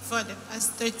 For the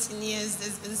past 13 years,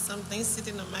 there's been something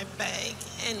sitting on my back,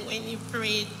 and when you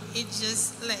prayed, it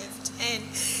just left. And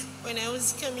when I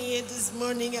was coming here this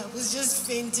morning, I was just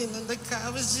fainting on the car. I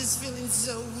was just feeling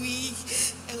so weak.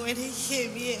 And when I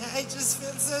came here, I just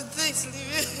felt so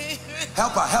thirsty.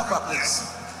 Help her, please.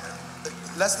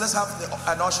 Let's have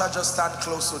an usher just stand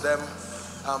close to them.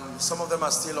 Some of them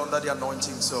are still under the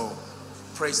anointing, so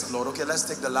praise the Lord. Okay, let's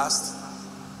take the last.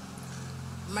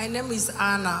 My name is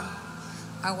Anna.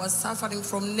 I was suffering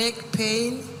from neck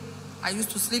pain. I used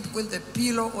to sleep with a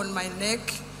pillow on my neck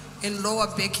and lower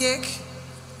backache.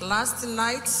 Last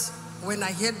night, when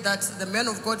I heard that the man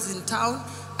of God is in town,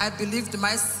 I believed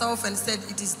myself and said,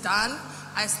 it is done.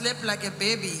 I slept like a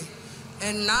baby.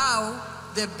 And now,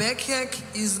 the backache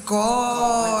is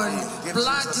gone.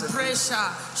 Blood pressure,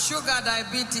 sugar,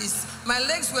 diabetes. My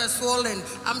legs were swollen.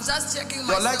 I'm just checking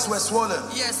myself. Your legs were swollen?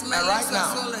 Yes, my legs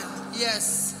were swollen.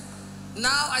 Yes.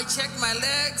 Now I check my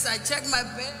legs, I check my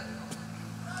back.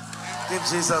 Give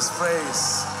Jesus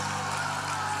praise.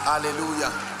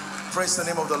 Hallelujah. Praise the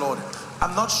name of the Lord.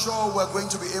 I'm not sure we're going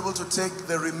to be able to take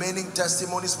the remaining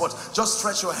testimonies, but just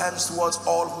stretch your hands towards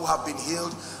all who have been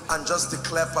healed and just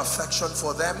declare perfection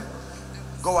for them.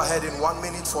 Go ahead in 1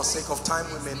 minute. For sake of time,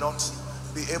 we may not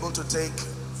be able to take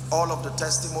all of the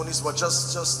testimonies, but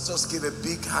just give a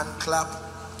big hand clap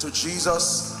to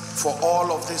Jesus for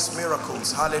all of these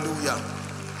miracles. Hallelujah.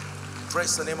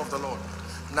 Praise the name of the Lord.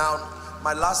 Now,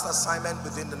 my last assignment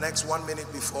within the next 1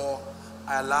 minute before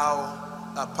I allow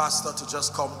a pastor to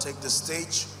just come take the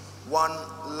stage. One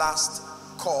last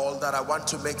call that I want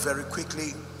to make very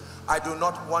quickly. I do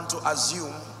not want to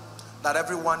assume that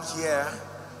everyone here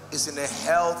is in a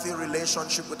healthy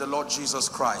relationship with the Lord Jesus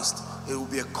Christ. It will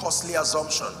be a costly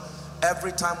assumption.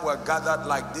 Every time we're gathered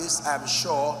like this, I'm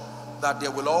sure that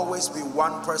there will always be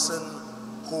one person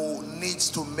who needs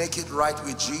to make it right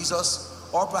with Jesus,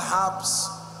 or perhaps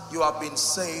you have been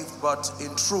saved, but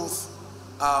in truth,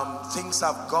 things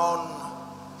have gone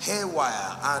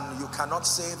haywire, and you cannot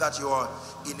say that you are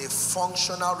in a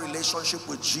functional relationship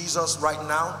with Jesus right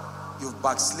now. You've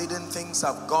backslidden, things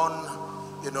have gone,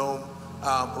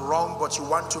 wrong, but you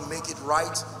want to make it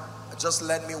right. Just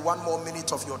lend me 1 more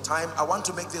minute of your time. I want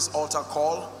to make this altar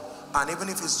call, and even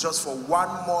if it's just for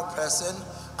 1 more person,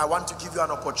 I want to give you an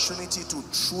opportunity to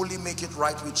truly make it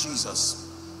right with Jesus.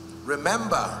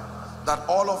 Remember that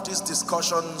all of these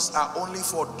discussions are only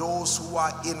for those who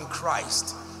are in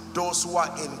Christ. Those who are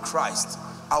in Christ.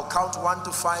 I'll count 1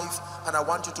 to 5, and I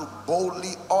want you to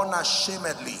boldly,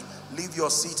 unashamedly leave your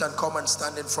seat and come and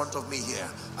stand in front of me here.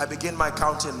 I begin my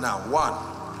counting now.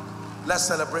 1. Let's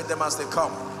celebrate them as they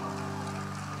come.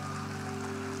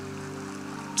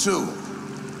 2.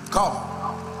 Come.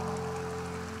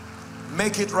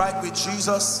 Make it right with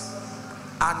Jesus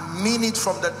and mean it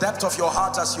from the depth of your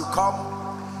heart as you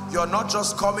come. You're not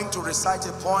just coming to recite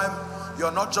a poem.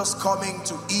 You're not just coming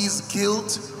to ease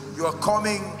guilt. You're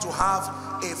coming to have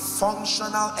a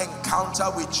functional encounter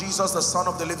with Jesus, the Son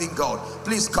of the living God.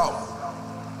 Please come.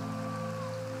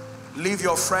 Leave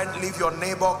your friend, leave your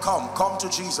neighbor. Come to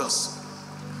Jesus.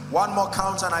 1 more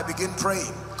count and I begin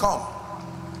praying. Come.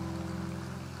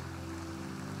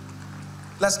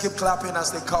 Let's keep clapping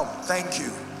as they come. Thank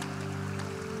you.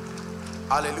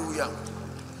 Hallelujah.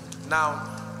 Now,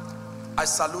 I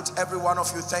salute every one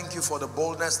of you. Thank you for the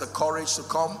boldness, the courage to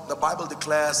come. The Bible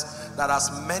declares that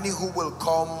as many who will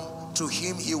come to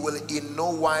him, he will in no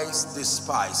wise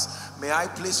despise. May I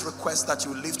please request that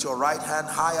you lift your right hand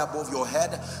high above your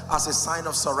head as a sign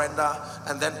of surrender,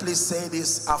 and then please say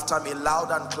this after me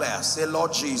loud and clear. Say,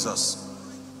 Lord Jesus.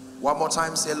 1 more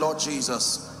time, say, Lord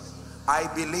Jesus, I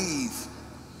believe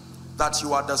that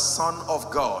you are the Son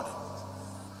of God.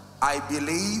 I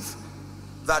believe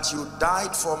that you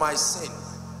died for my sin.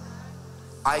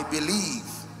 I believe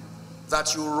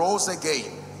that you rose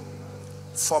again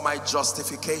for my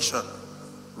justification.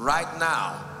 Right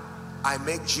now, I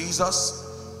make Jesus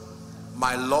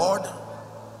my Lord,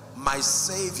 my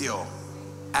Savior,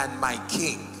 and my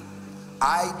King.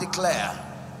 I declare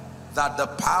that the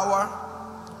power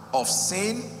of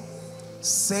sin,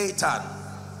 Satan,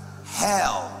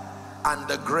 hell, and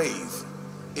the grave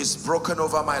is broken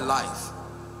over my life.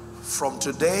 From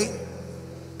today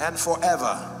and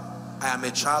forever, I am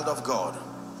a child of God.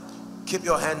 Keep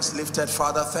your hands lifted.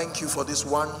 Father, thank you for these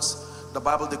ones. The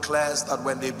Bible declares that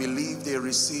when they believe, they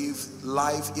receive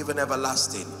life, even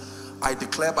everlasting. I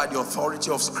declare by the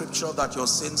authority of Scripture that your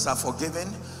sins are forgiven.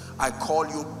 I call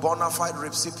you bona fide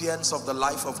recipients of the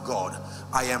life of God.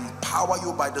 I empower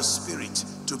you by the Spirit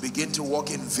to begin to walk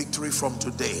in victory from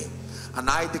today. And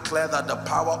I declare that the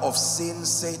power of sin,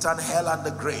 Satan, hell, and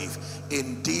the grave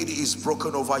indeed is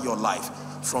broken over your life.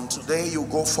 From today, you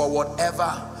go forward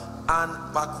ever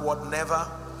and backward never.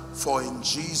 For in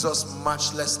Jesus'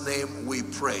 matchless name we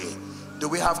pray. Do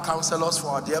we have counselors for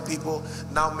our dear people?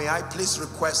 Now may I please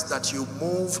request that you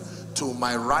move to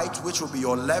my right, which will be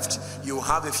your left. You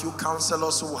have a few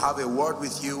counselors who will have a word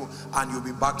with you, and you'll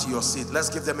be back to your seat. Let's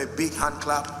give them a big hand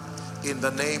clap in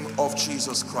the name of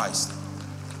Jesus Christ.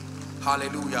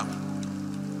 Hallelujah.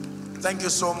 Thank you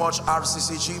so much,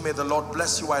 RCCG. May the Lord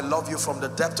bless you. I love you from the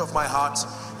depth of my heart.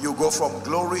 You go from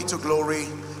glory to glory.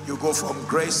 You go from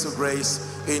grace to grace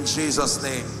in Jesus'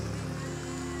 name.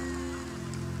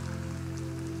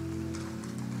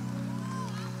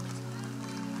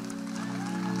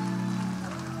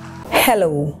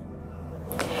 Hello.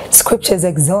 Scriptures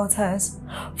exhort us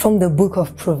from the book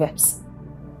of Proverbs.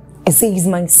 It says,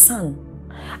 my son,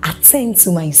 attend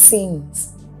to my sayings.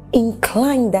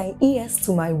 Incline thy ears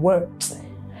to my words.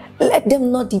 Let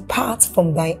them not depart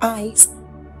from thy eyes,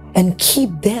 and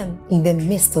keep them in the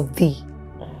midst of thee.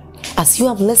 As you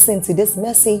have listened to this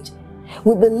message,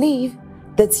 we believe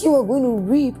that you are going to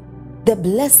reap the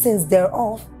blessings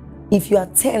thereof if you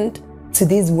attend to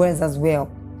these words as well.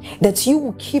 That you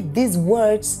will keep these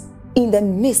words in the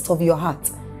midst of your heart.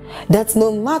 That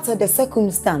no matter the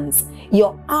circumstance,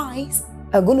 your eyes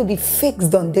are going to be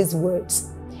fixed on these words.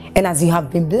 And as you have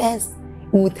been blessed,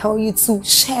 we will tell you to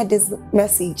share this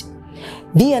message.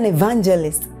 Be an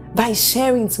evangelist by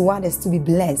sharing to others to be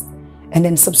blessed. And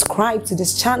then subscribe to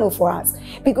this channel for us,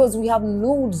 because we have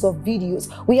loads of videos.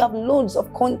 We have loads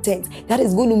of content that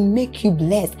is going to make you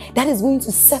blessed. That is going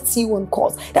to set you on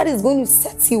course. That is going to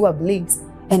set you ablaze.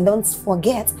 And don't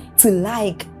forget to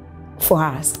like for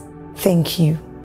us. Thank you.